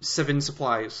 7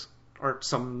 supplies, or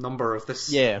some number of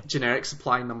this generic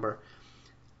supply number.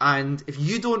 And if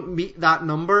you don't meet that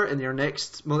number in your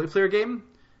next multiplayer game,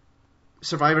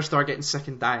 survivors start getting sick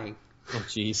and dying. Oh,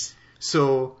 jeez.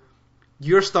 So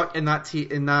you're stuck in that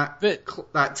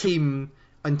that team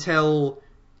until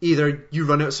either you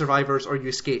run out of survivors or you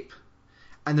escape.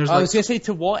 And there's I was gonna say,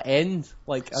 to what end?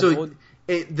 Like, I don't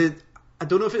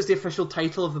know if it's the official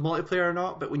title of the multiplayer or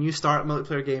not, but when you start a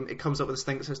multiplayer game, it comes up with this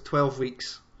thing that says 12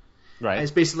 weeks. Right. And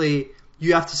it's basically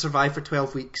you have to survive for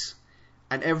 12 weeks,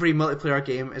 and every multiplayer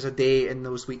game is a day in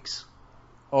those weeks.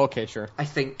 Okay, sure. I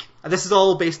think. And this is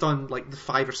all based on like the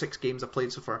 5 or 6 games I've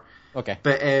played so far. Okay.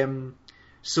 But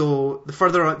so the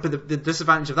further on, but the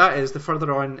disadvantage of that is the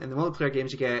further on in the multiplayer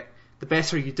games you get, the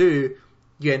better you do,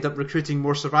 you end up recruiting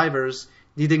more survivors,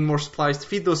 needing more supplies to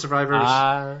feed those survivors.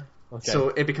 Okay. So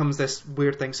it becomes this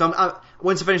weird thing. So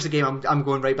once I finish the game, I'm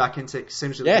going right back into it. It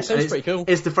sounds pretty cool.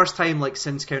 It's the first time, like,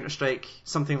 since Counter-Strike,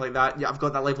 something like that. Yeah, I've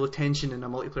got that level of tension in a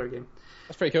multiplayer game.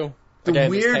 That's pretty cool.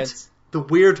 The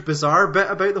weird, bizarre bit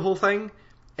about the whole thing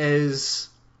is,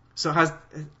 so it has,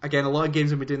 again, a lot of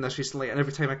games have been doing this recently, and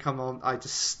every time it comes on, I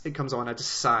just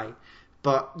sigh.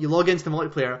 But you log into the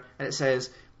multiplayer, and it says,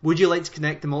 would you like to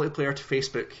connect the multiplayer to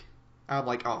Facebook? And I'm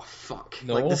like, oh, fuck.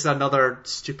 No. Like, this is another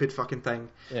stupid fucking thing.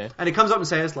 Yeah. And it comes up and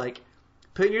says, like,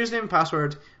 put in your username and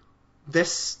password,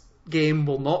 this game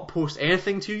will not post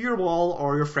anything to your wall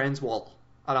or your friend's wall.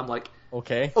 And I'm like,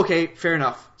 okay, fair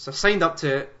enough. So I signed up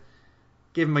to it,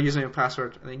 gave him my username and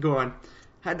password, and then go on.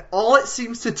 And all it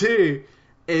seems to do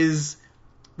is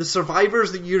the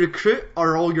survivors that you recruit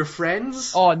are all your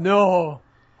friends. Oh no!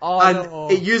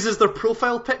 It uses their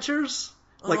profile pictures,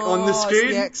 like, on the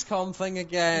screen. It's the XCOM thing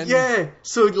again. Yeah.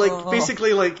 So, like,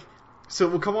 basically, like, so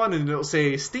it will come on and it'll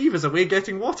say, Steve is away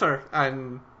getting water,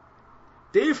 and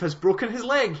Dave has broken his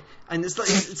leg. And it's like,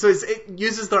 so it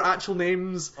uses their actual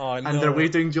names and they're away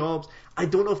doing jobs. I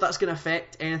don't know if that's going to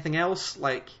affect anything else,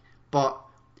 like, but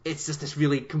it's just this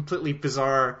really completely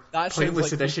bizarre,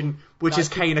 pointless addition, which is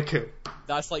kind of cool.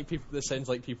 That sounds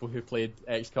like people who played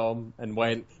XCOM and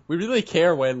went, we really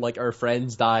care when, like, our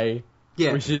friends die.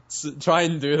 Yeah. We should try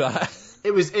and do that.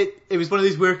 it was one of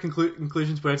these weird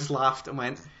conclusions where I just laughed and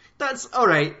went, "That's all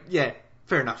right. Yeah,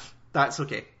 fair enough. That's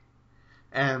okay."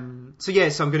 So I'm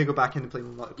going to go back into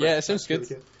playing multiplayer. Yeah, it sounds good.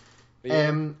 Really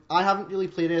good. I haven't really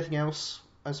played anything else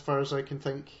as far as I can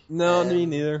think. No, me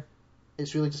neither.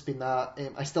 It's really just been that.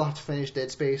 I still have to finish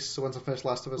Dead Space, so once I finish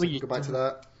Last of Us, I can go back to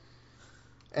that.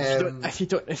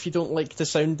 If you don't like the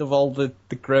sound of all the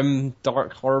grim,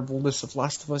 dark horribleness of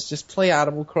Last of Us, just play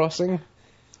Animal Crossing.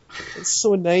 It's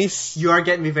so nice. You are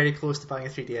getting me very close to buying a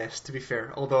 3DS, to be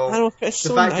fair. Although it's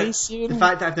so nice. The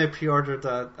fact that I've now pre-ordered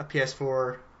a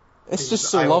PS4, it's just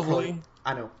so lovely.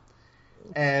 I know.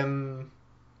 So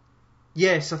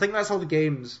I think that's all the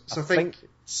games. So I think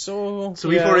so. So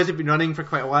we've already been running for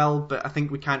quite a while, but I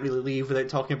think we can't really leave without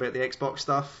talking about the Xbox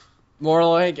stuff. More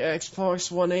like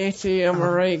Xbox 180, am I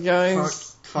right,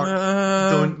 guys? Fuck.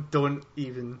 Don't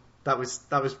even. That was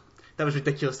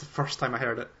ridiculous the first time I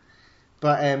heard it.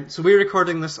 But so we're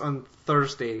recording this on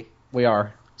Thursday. We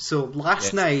are. So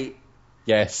last night.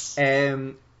 Yes.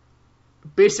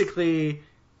 Basically,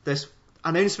 this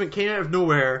announcement came out of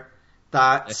nowhere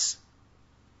that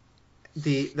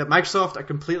that Microsoft are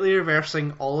completely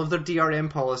reversing all of their DRM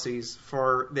policies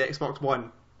for the Xbox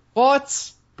One.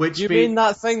 What? Which you mean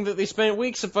that thing that they spent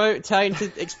weeks about trying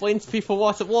to explain to people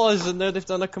what it was, and now they've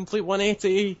done a complete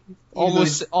 180,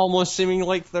 almost seeming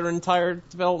like their entire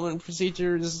development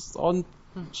procedure is on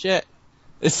shit.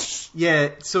 Yeah.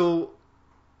 So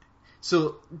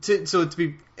to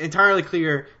be entirely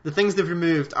clear, the things they've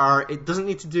removed are it doesn't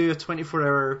need to do a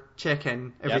 24-hour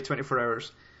check-in every 24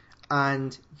 hours,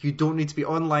 and you don't need to be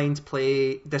online to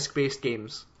play disc-based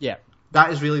games. Yeah.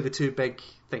 That is really the two big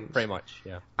things. Pretty much,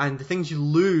 yeah. And the things you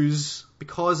lose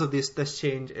because of this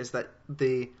change is that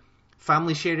the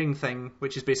family sharing thing,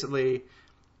 which is basically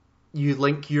you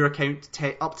link your account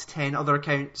to up to 10 other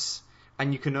accounts,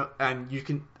 and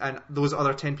those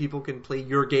other 10 people can play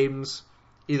your games,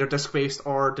 either disc-based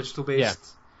or digital-based. Yeah.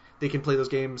 They can play those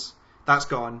games. That's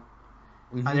gone.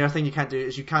 Mm-hmm. And the other thing you can't do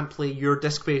is you can't play your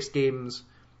disc-based games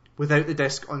without the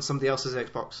disc on somebody else's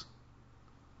Xbox.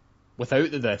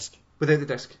 Without the disc? Without the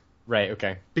disc. Right,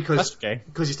 okay. Because okay.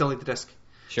 Because you still need the disc.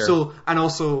 Sure. So, and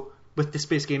also, with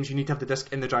disc-based games, you need to have the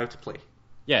disc in the drive to play.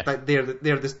 Yeah. Like, they're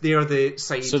the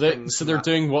side things. So they're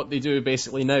doing what they do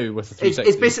basically now with the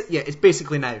 360. It's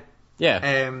basically now.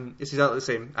 Yeah. It's exactly the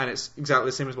same, and it's exactly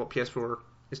the same as what PS4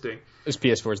 is doing. It's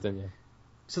PS4's doing, yeah.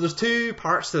 So there's two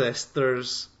parts to this.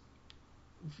 There's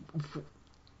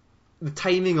the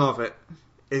timing of it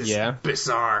is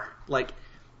bizarre. Like,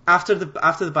 after the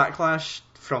backlash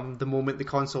from the moment the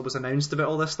console was announced about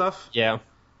all this stuff, I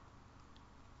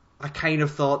kind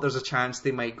of thought there's a chance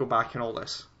they might go back on all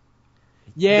this.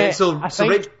 Yeah,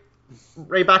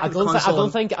 right back at the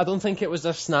console. I don't think it was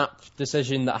a snap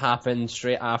decision that happened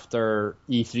straight after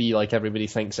E3 like everybody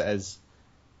thinks it is,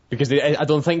 because I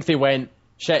don't think they went,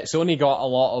 shit, Sony got a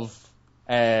lot of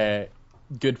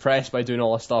good press by doing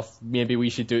all this stuff, maybe we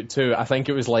should do it too. I think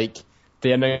it was like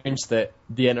they announced that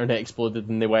the internet exploded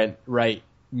and they went, right,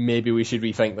 maybe we should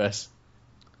rethink this.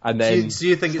 And then so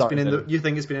you think it's been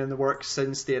in the works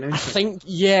since the announcement? I think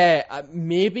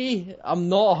maybe. I'm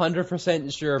not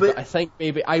 100% sure, but I think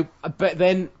maybe But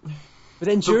then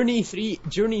during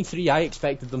E3 I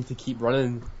expected them to keep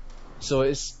running. So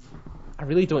I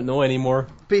really don't know anymore.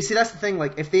 But you see, that's the thing.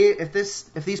 Like, if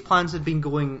these plans had been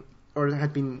going or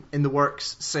had been in the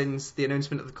works since the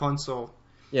announcement of the console,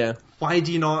 why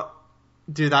do you not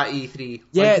do that E3?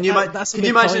 Yeah, like, can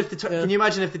you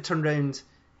imagine if they turned around,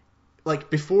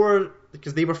 like, before,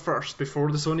 because they were first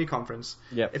before the Sony conference.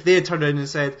 Yeah. If they had turned around and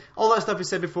said, all that stuff we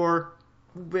said before,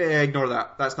 ignore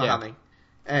that. That's not happening.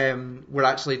 We're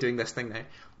actually doing this thing now.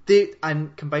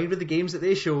 And combined with the games that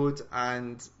they showed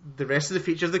and the rest of the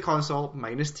features of the console,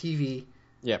 minus TV,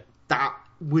 that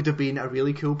would have been a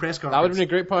really cool press conference. That would have been a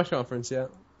great press conference, yeah.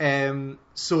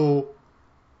 So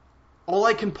all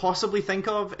I can possibly think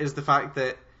of is the fact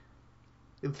that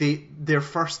their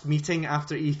first meeting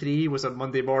after E3 was on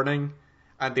Monday morning,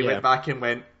 and they went back and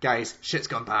went, guys, shit's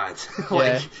gone bad.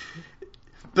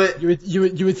 But you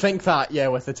would think that,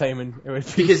 with the timing, it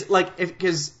would be.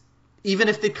 Because even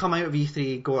if they'd come out of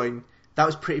E3 going, that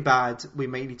was pretty bad, we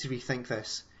might need to rethink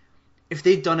this. If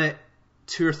they'd done it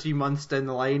 2 or 3 months down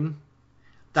the line,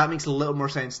 that makes a little more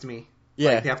sense to me.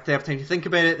 Yeah. Like, they have time to think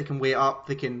about it, they can weigh it up,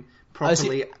 they can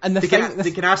properly...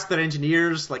 they can ask their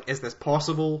engineers, like, is this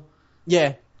possible?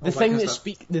 Yeah. The thing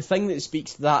that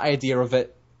speaks to that idea of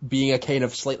it being a kind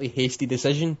of slightly hasty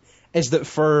decision is that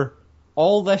for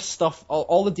all this stuff,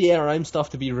 all the DRM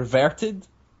stuff to be reverted,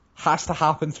 has to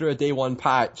happen through a day one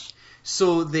patch.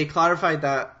 So they clarified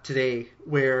that today,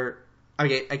 where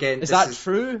again is that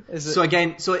true? So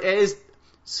it is.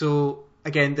 So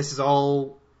again, this is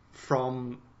all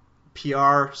from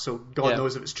PR, so God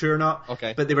knows if it's true or not.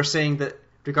 Okay. But they were saying that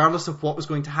regardless of what was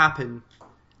going to happen,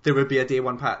 there would be a day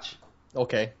one patch.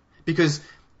 Okay. Because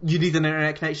you need an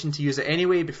internet connection to use it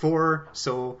anyway before,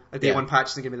 so a day one patch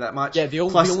isn't going to be that much. Yeah, the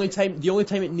only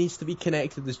time it needs to be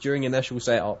connected is during initial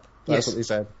setup. That's what they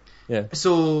said. Yeah.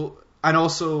 So, and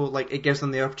also, like, it gives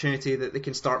them the opportunity that they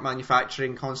can start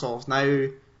manufacturing consoles now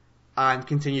and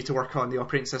continue to work on the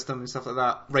operating system and stuff like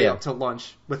that up till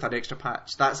launch with that extra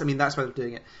patch. That's why they're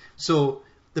doing it. So,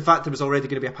 the fact there was already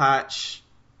going to be a patch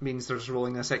means there's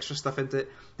rolling this extra stuff into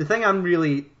it. The thing I'm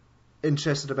really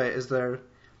interested about is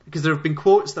because there have been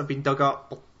quotes that have been dug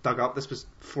up, this was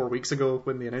 4 weeks ago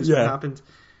when the announcement happened,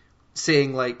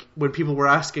 saying, like, when people were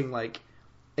asking, like,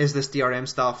 is this DRM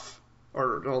stuff,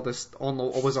 or all this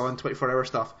always on 24-hour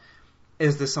stuff,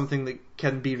 is this something that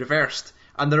can be reversed?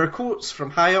 And there are quotes from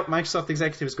high up Microsoft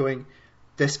executives going,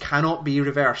 this cannot be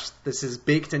reversed. This is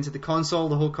baked into the console.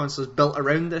 The whole console is built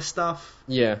around this stuff.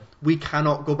 Yeah. We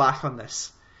cannot go back on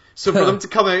this. So for them to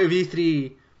come out of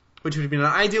E3, which would have been an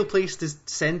ideal place to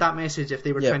send that message if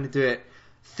they were trying to do it,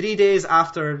 3 days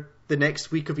after the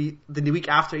next week the week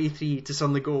after E3 to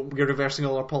suddenly go, we're reversing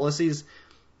all our policies,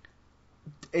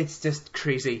 it's just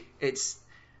crazy. It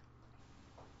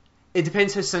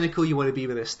depends how cynical you want to be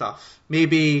with this stuff.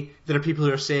 Maybe there are people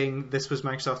who are saying this was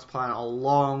Microsoft's plan all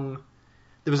along.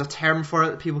 There was a term for it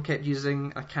that people kept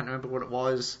using, I can't remember what it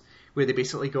was, where they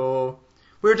basically go,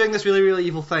 we're doing this really, really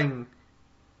evil thing,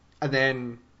 and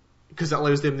then, because it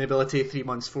allows them the ability 3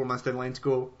 months, 4 months down the line to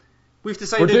go, we've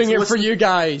decided we're doing it for you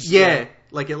guys. Yeah,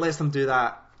 like it lets them do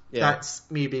that. Yeah. That's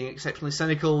me being exceptionally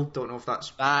cynical. Don't know if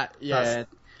that's...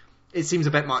 It seems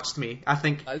a bit much to me. I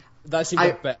think... That seems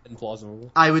a bit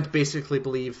implausible. I would basically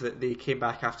believe that they came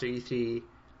back after E3,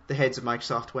 the heads of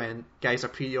Microsoft went, guys, our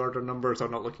pre-order numbers are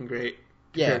not looking great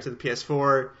compared to the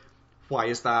PS4. Why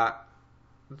is that?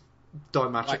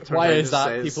 Don Matrick turned why around is that?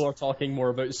 says, people are talking more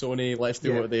about Sony, let's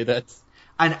do what they did.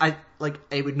 And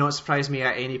it would not surprise me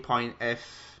at any point if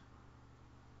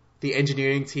the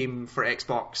engineering team for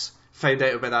Xbox found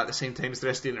out about that at the same time as the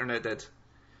rest of the internet did.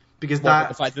 Because the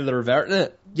fact that they're reverting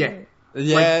it? Yeah.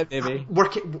 Yeah, maybe.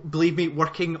 Believe me,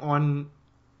 working on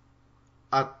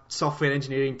a software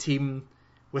engineering team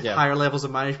with higher levels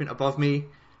of management above me,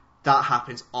 that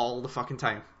happens all the fucking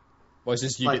time. Well, it's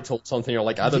just you get told something, you're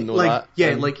like, I didn't know that.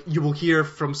 Yeah, like, you will hear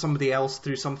from somebody else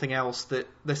through something else that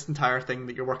this entire thing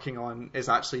that you're working on is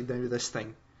actually now this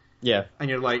thing. Yeah. And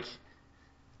you're like,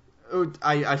 oh,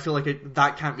 I feel like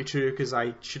that can't be true because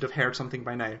I should have heard something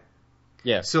by now.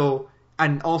 Yeah. So,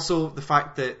 and also the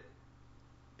fact that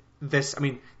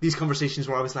these conversations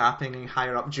were obviously happening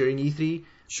higher up during E3.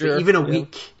 Sure. But even a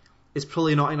week is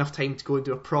probably not enough time to go and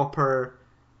do a proper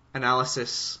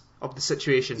analysis of the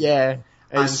situation. Yeah.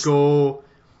 And go,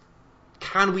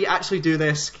 can we actually do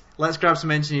this? Let's grab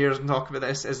some engineers and talk about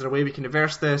this. Is there a way we can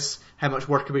reverse this? How much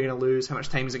work are we going to lose? How much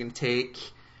time is it going to take?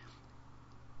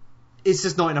 It's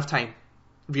just not enough time,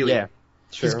 really. Yeah,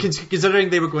 sure. Considering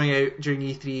they were going out during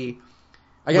E3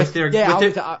 I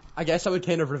guess I would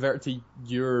kind of revert to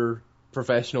your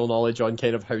professional knowledge on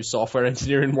kind of how software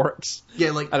engineering works.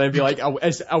 Yeah, like, and I'd be like,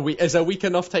 is a week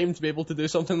enough time to be able to do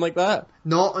something like that?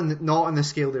 Not on the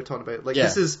scale they're talking about. Like,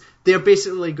 they're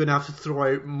basically going to have to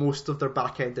throw out most of their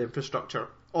back end infrastructure,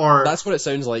 or that's what it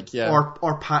sounds like. Yeah,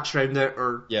 or patch around it,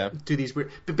 or do these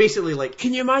weird. But basically, like,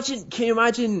 can you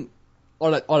imagine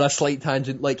on a slight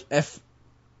tangent, like if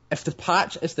the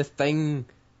patch is the thing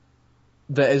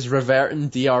that is reverting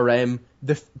DRM,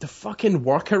 the fucking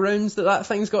workarounds that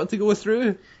thing's got to go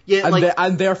through,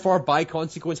 and therefore by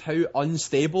consequence how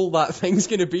unstable that thing's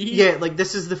going to be. Yeah, like,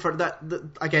 this is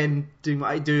again, doing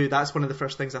what I do, that's one of the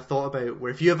first things I thought about.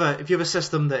 Where if you have a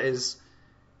system that is,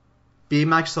 being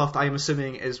Microsoft, I am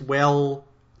assuming, is well,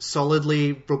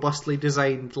 solidly, robustly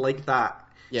designed like that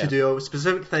to do a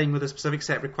specific thing with a specific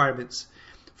set of requirements,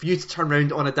 for you to turn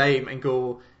around on a dime and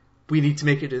go, we need to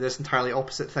make it do this entirely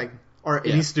opposite thing. Or it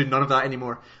needs to do none of that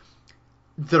anymore.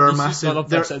 There are massive.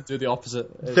 Do the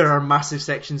opposite. There are massive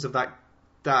sections of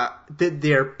that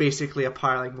they're basically a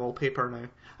piling wallpaper now.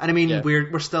 And I mean,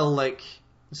 we're still like,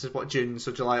 this is what, June,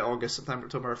 so July, August, September,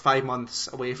 October, 5 months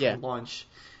away from launch.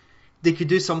 They could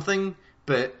do something,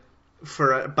 but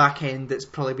for a back end that's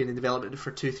probably been in development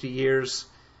for 2-3 years,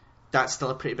 that's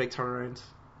still a pretty big turnaround.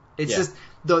 It's just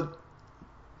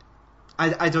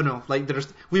I don't know. Like,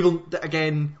 we will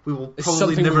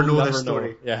probably never know this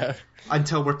story. Yeah.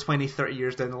 Until we're 20-30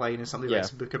 years down the line and somebody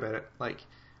writes a book about it. Like,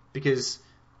 because,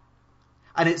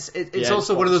 and it's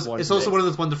also one of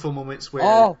those wonderful moments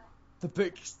where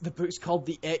the book's called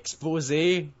The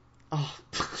Exposé. Oh.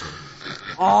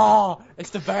 Oh,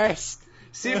 it's the best.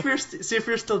 see if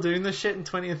we're still doing this shit in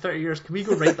 20 and 30 years, can we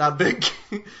go write that book?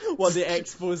 What, the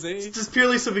expose? Just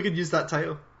purely so we could use that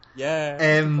title. Yeah,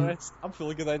 I'm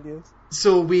full of good ideas.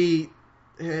 So we...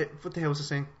 what the hell was I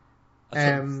saying?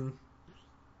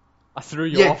 I threw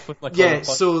you off with my punch.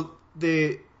 So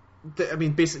I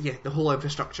mean, basically, the whole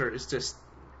infrastructure is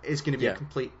going to be a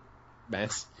complete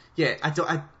mess. Yeah,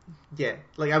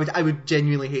 I would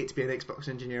genuinely hate to be an Xbox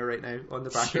engineer right now on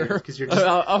the back end, because you're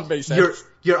just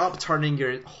you're upturning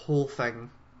your whole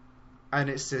thing, and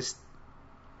it's just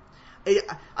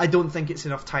I don't think it's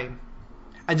enough time,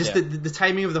 and just the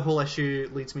timing of the whole issue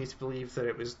leads me to believe that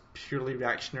it was purely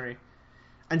reactionary.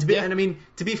 And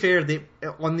to be fair, they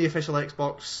on the official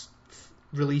Xbox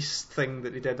release thing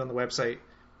that they did on the website,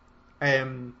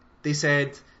 they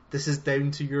said this is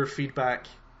down to your feedback,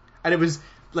 and it was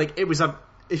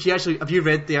if you actually have you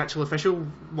read the actual official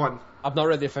one? I've not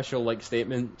read the official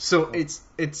statement. So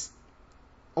it's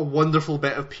a wonderful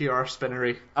bit of PR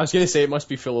spinnery. I was gonna say it must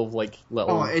be full of little.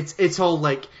 Oh, it's all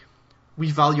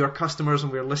we value our customers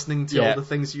and we're listening to all the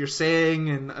things you're saying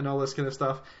and all this kind of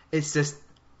stuff. It's just.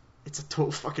 It's a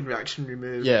total fucking reactionary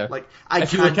move. Yeah.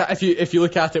 If you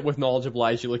look at it with knowledgeable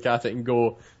eyes, you look at it and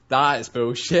go, "That's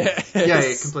bullshit."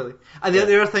 Yeah, completely. And the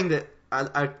other thing that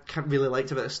I really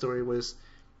liked about this story was,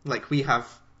 we have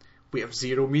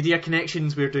zero media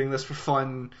connections. We're doing this for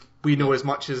fun. We know as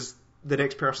much as the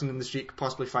next person in the street could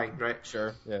possibly find, right?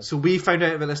 Sure. Yeah. So we found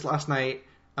out about this last night,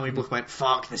 and we both went,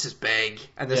 "Fuck, this is big,"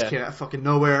 and this came out of fucking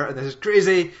nowhere, and this is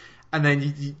crazy. And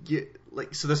then you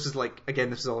so this is again,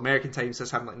 this is all American time, so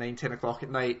this happened 9, 10 o'clock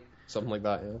at night. Something like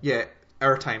that, Yeah,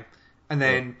 our time. And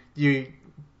then you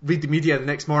read the media the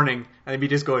next morning, and the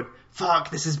media's going, "Fuck,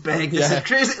 this is big, this is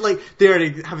crazy." They're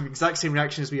having the exact same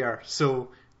reaction as we are.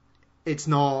 So it's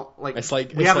not things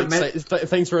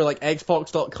where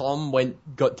Xbox.com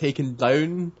got taken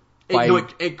down.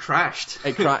 It crashed.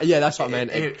 Yeah, that's what I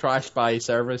meant. It crashed by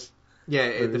service. Yeah,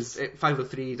 it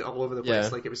 503 all over the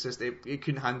place. It was just it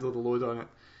couldn't handle the load on it.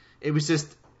 It was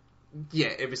just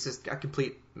a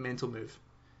complete mental move,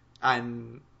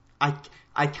 and I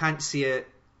can't see it.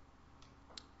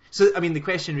 So I mean, the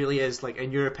question really is,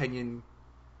 in your opinion,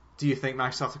 do you think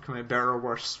Microsoft have come out better or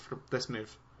worse for this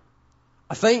move?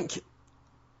 I think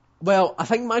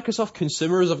Microsoft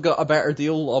consumers have got a better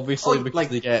deal, obviously, because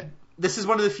they get. This is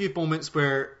one of the few moments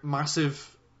where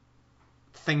massive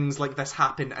things like this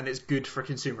happen, and it's good for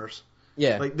consumers.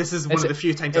 Yeah, this is one of the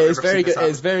few times I've ever seen this happen.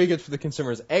 It's very good for the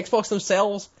consumers. Xbox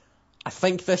themselves, I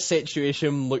think this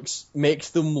situation makes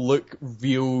them look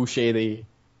real shady,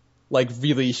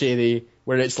 really shady.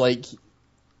 Where it's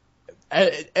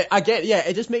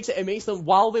it just makes them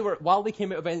while they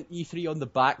came out of E3 on the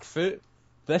back foot.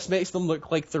 This makes them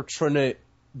look like they're trying to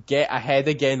get ahead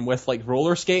again with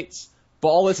roller skates. But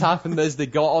all that's happened is they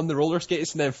got on the roller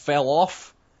skates and then fell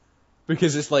off.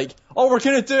 Because it's oh, we're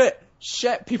gonna do it!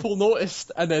 Shit, people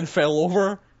noticed and then fell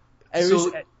over. I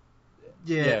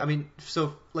mean,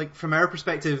 from our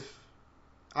perspective,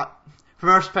 as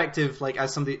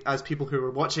people who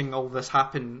were watching all this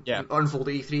happen, unfold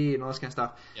at E3 and all this kind of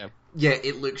stuff,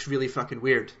 it looks really fucking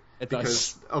weird.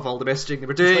 Because of all the messaging they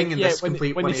were doing and this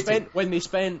complete 180. When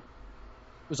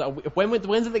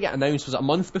did they get announced? Was it a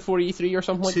month before E3 or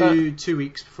something like that? 2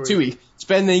 weeks before. 2 weeks.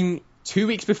 Spending 2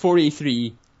 weeks before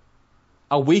E3.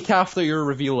 A week after your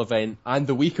reveal event and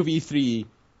the week of E3,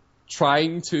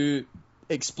 trying to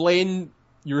explain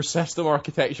your system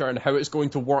architecture and how it's going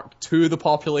to work to the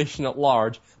population at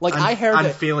large. I heard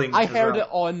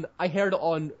it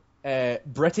on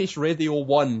British Radio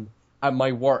 1 at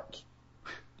my work.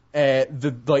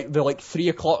 The 3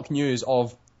 o'clock news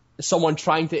of someone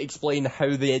trying to explain how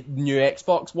the new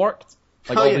Xbox worked,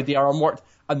 the DRM worked,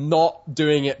 and not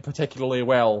doing it particularly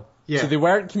well. Yeah. So they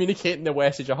weren't communicating the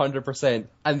message 100%.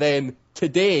 And then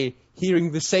today,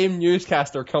 hearing the same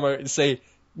newscaster come out and say,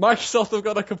 Microsoft have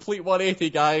got a complete 180,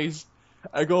 guys.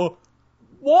 I go,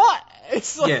 what?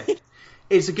 It's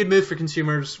it's a good move for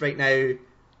consumers right now.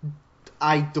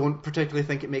 I don't particularly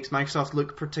think it makes Microsoft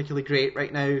look particularly great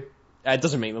right now. It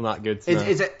doesn't make them that good.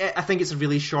 I think it's a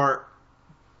really short...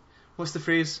 What's the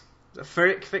phrase? A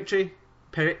Pyrrhic victory?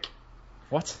 Pyrrhic?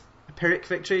 What? A Pyrrhic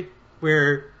victory?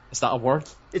 Where... Is that a word?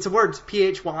 It's a word.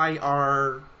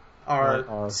 PHYRRC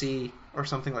or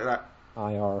something like that.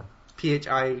 IR.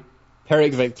 PHI.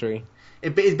 Pyrrhic victory.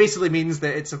 It basically means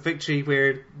that it's a victory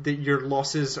where your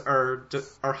losses are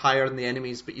higher than the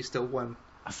enemies, but you still won.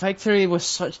 A victory with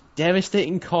such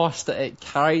devastating cost that it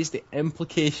carries the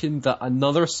implication that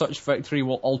another such victory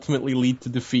will ultimately lead to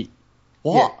defeat.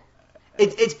 What? Yeah.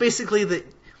 It's basically that,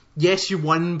 yes, you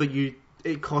won, but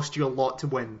it cost you a lot to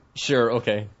win. Sure,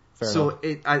 okay. Fair enough.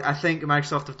 I think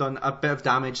Microsoft have done a bit of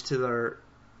damage to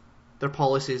their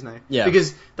policies now. Yeah.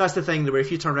 Because that's the thing, where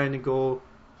if you turn around and go,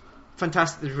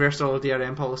 fantastic, they reversed all of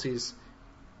DRM policies,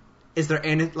 is there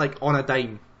any, like, on a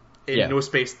dime, in Yeah. no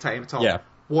space time at all? Yeah.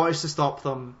 What is to stop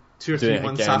them 2 or Doing 3 it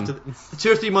months again. after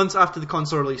 2 or 3 months after the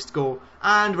console release to go,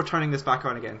 and we're turning this back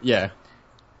on again? Yeah.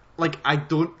 Like, I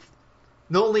don't...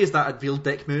 Not only is that a real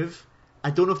dick move, I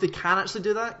don't know if they can actually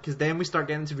do that, because then we start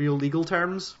getting into real legal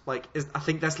terms. Like, I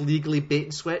think that's legally bait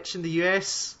and switch in the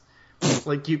US.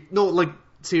 Like,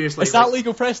 seriously. Is that like,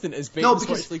 legal precedent? Is bait No, and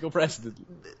because- switch legal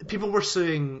precedent? people were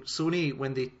suing Sony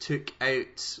when they took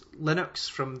out Linux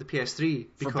from the PS3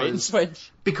 For bait and because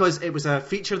switch? because it was a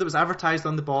feature that was advertised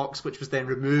on the box, which was then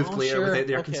removed Oh, later sure. without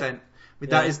their Okay. consent. I mean,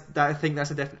 Yeah. that I think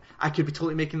that's a definite. I could be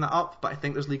totally making that up, but I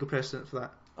think there's legal precedent for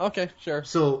that. Okay, sure.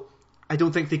 So I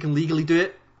don't think they can legally do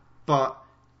it, but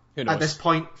Who knows? at this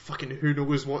point, fucking who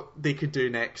knows what they could do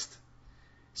next.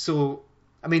 So,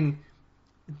 I mean,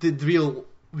 the real...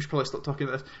 We should probably stop talking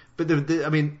about this. But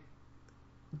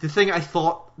the thing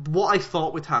what I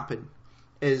thought would happen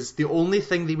is the only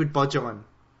thing they would budge on,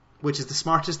 which is the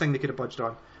smartest thing they could have budged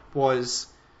on, was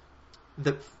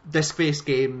that disc-based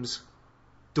games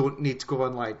don't need to go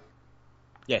online.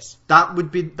 Yes. That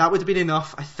would have been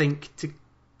enough, I think, to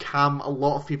calm a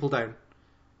lot of people down.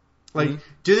 Like,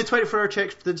 do the 24-hour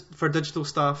checks for digital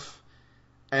stuff.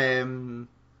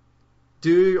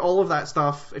 Do all of that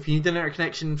stuff. If you need an internet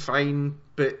connection, fine,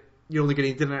 but you're only going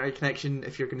to need an internet connection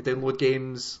if you're going to download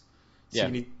games. So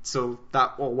Yeah. so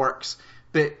that all works.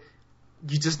 But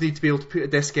you just need to be able to put a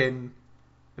disc in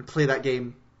and play that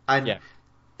game. And Yeah.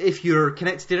 if you're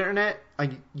connected to the internet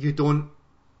and you don't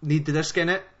need the disc in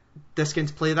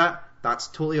to play that, that's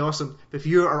totally awesome. But if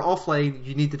you are offline,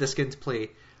 you need the disc in to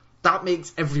play. That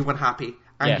makes everyone happy.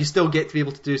 And Yeah. you still get to be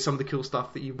able to do some of the cool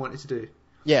stuff that you wanted to do.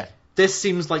 Yeah. This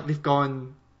seems like they've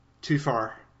gone too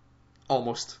far.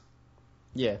 Almost.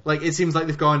 Yeah. Like, it seems like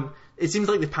they've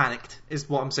panicked, is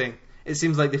what I'm saying. It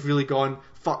seems like they've really gone,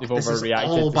 fuck, They've this is overreacted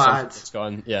all to something bad. that's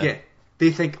gone. Yeah. Yeah.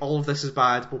 They think all of this is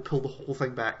bad, we'll pull the whole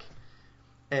thing back.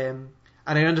 And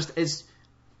I understand,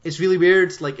 it's really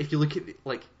weird, like, if you look at,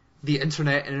 like, the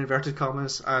internet, in inverted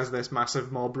commas, as this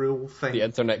massive mob rule thing. The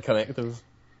internet connective.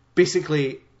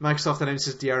 Basically, Microsoft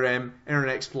announces DRM,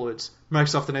 internet explodes.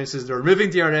 Microsoft announces they're removing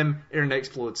DRM, internet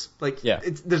explodes. Like, Yeah.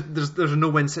 there's a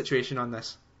no-win situation on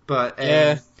this. But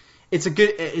Yeah. it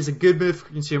is a good move for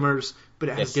consumers, but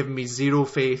it has Yes. given me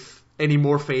any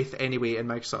more faith anyway in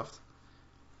Microsoft.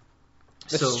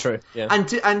 This is true. Yeah. And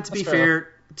to be fair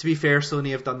fair,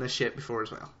 Sony have done this shit before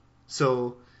as well.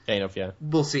 So Kind of. Yeah.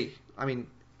 we'll see. I mean,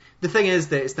 the thing is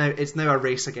that it's now a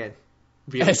race again.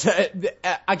 Really.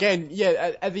 Again,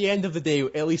 yeah. At the end of the day,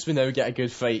 at least we now get a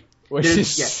good fight, which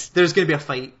is There's going to be a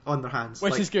fight on their hands.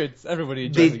 which Like, is good. Everybody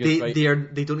enjoys a good fight.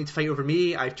 they don't need to fight over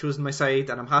me. I've chosen my side,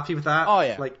 and I'm happy with that. Oh,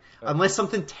 yeah. Like, unless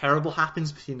something terrible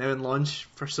happens between now and launch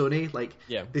for Sony, like,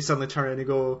 Yeah. they suddenly turn around and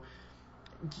go,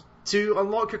 to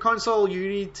unlock your console, you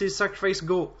need to sacrifice a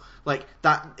goat. Like,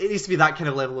 that, it needs to be that kind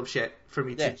of level of shit for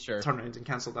me Yeah, to sure. turn around and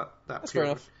cancel that. That's fair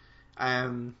enough.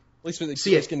 At least with So,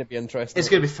 yeah, it's going to be interesting. it's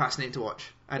going to be fascinating to watch,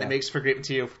 and Yeah. it makes for great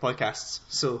material for podcasts.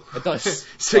 So It does.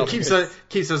 so Well, it keeps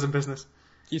good. us in business.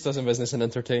 Keeps us in business and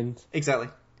entertained. Exactly.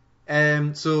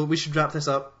 So we should wrap this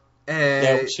up.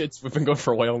 Yeah, we should. We've been going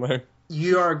for a while now.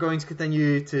 You are going to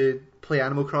continue to play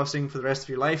Animal Crossing for the rest of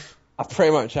your life. I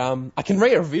pretty much am. I can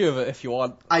write a review of it if you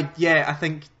want. I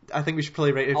think we should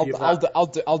probably write a review of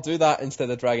that. I'll do that instead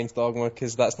of Dragon's Dogma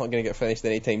because that's not going to get finished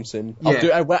anytime soon.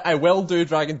 Yeah. I will do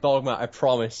Dragon's Dogma. I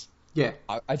promise. Yeah.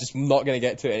 I just not going to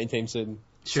get to it anytime soon.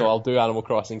 Sure. So I'll do Animal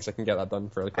Crossing because I can get that done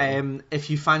fairly quickly. If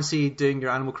you fancy doing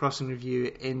your Animal Crossing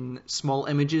review in small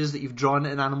images that you've drawn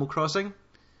in Animal Crossing,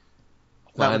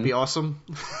 that would Man. be awesome.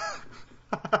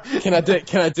 Can I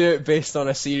do it based on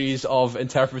a series of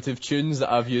interpretive tunes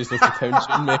that I've used with the Town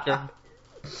Tune Maker?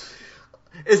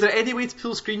 Is there any way to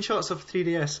pull screenshots of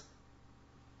 3DS?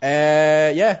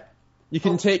 Yeah. You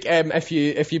can take if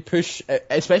you push,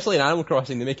 especially in Animal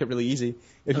Crossing, they make it really easy.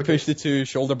 If you Okay. push the two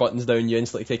shoulder buttons down, you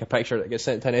instantly take a picture that gets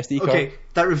sent to an SD card. Okay,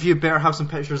 that review better have some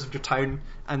pictures of your town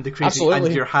and the crazy Absolutely.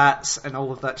 and your hats and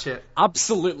all of that shit.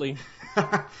 Absolutely.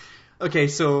 Okay,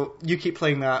 so you keep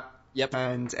playing that. Yep.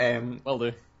 And Will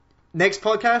do. next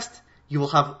podcast, you will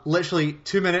have literally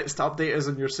 2 minutes to update us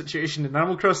on your situation in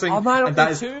Animal Crossing. Oh, man, and that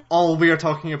update is two? all we are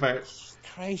talking about.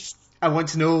 Christ. I want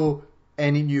to know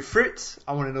any new fruit.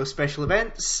 I want to know special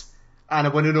events. And I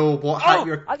want to know what hat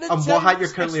you're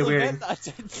currently wearing.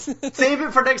 Save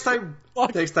it for next time.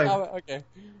 Next time. Okay.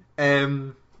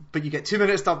 But you get 2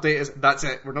 minutes to update us. That's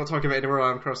it. We're not talking about anywhere on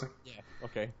Animal Crossing. Yeah.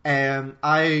 Okay.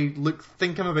 I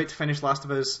think I'm about to finish Last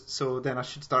of Us, so then I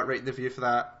should start writing the review for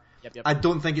that. Yep. I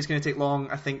don't think it's going to take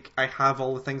long. I think I have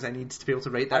all the things I need to be able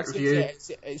to write that review.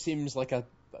 It seems like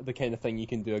the kind of thing you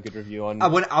can do a good review on. I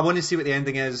want to see what the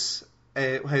ending is, how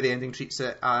the ending treats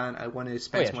it, and I want to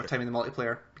spend some more time in the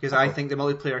multiplayer, because I think the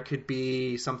multiplayer could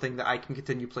be something that I can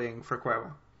continue playing for quite a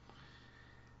while.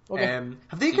 Okay.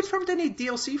 Have they confirmed any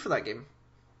DLC for that game?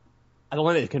 I don't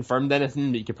think they've confirmed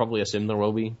anything, but you could probably assume there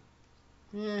will be.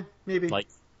 Yeah, maybe. Like,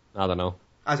 I don't know.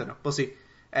 We'll see.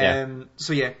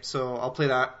 So I'll play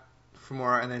that for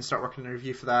more and then start working on a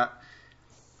review for that.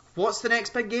 What's the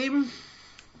next big game?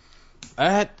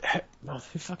 Who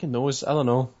fucking knows? I don't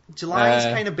know. July is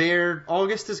kind of bare.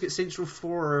 August has got Saints Row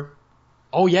 4.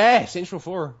 Oh yeah, Saints Row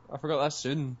 4. I forgot that's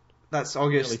soon. That's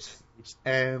August.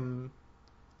 Don't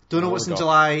know what's in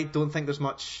July. Don't think there's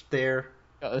much there.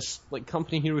 Got this like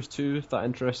Company Heroes 2, if that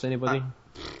interests anybody.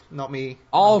 Not me.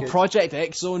 Oh, Project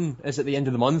X Zone is at the end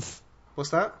of the month. What's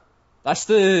that? That's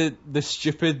the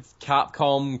stupid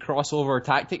Capcom crossover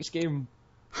tactics game.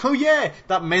 Oh yeah,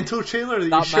 that mental trailer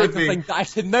that you showed me. Thing that I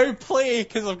can now play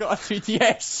because I've got a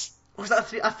 3DS. Was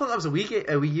that I thought that was a Wii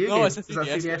U game. No, it's a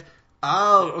 3DS. Is that 3DS?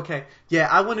 Oh, okay. Yeah,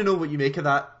 I want to know what you make of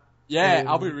that. Yeah,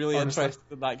 I'll be really interested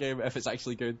in that game if it's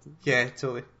actually good. Yeah,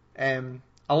 totally.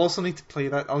 I'll also need to play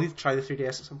that. I'll need to try the 3DS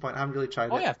at some point. I haven't really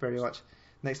tried it very much.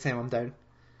 Next time I'm down.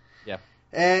 Yeah.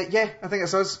 I think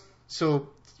that's us. So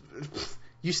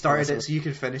you started it, so you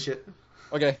can finish it.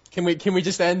 Okay. Can we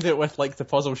just end it with like the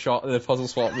puzzle swap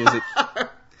music?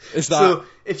 Is that so?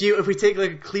 If we take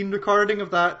like a clean recording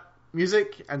of that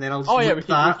music and then I'll just loop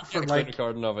that for like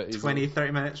recording of it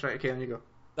 20-30 minutes, right? Okay, there you go.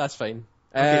 That's fine.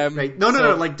 Okay, right. No,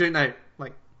 like do it now.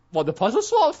 Like what, the puzzle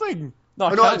swap thing? No,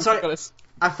 I'm sorry.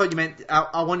 I thought you meant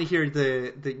I want to hear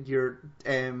your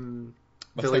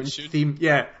village theme.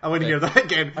 Yeah, I want to hear that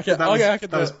again. That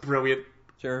was brilliant.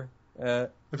 Sure. Have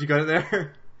you got it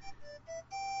there?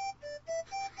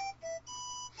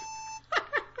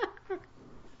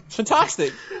 It's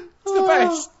fantastic. It's the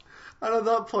best. And at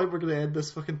that point, we're going to end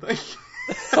this fucking thing.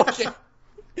 Okay.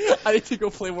 I need to go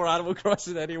play more Animal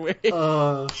Crossing anyway.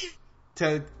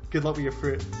 Ted, good luck with your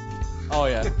fruit. Oh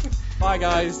yeah. Bye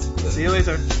guys. See you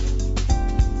later.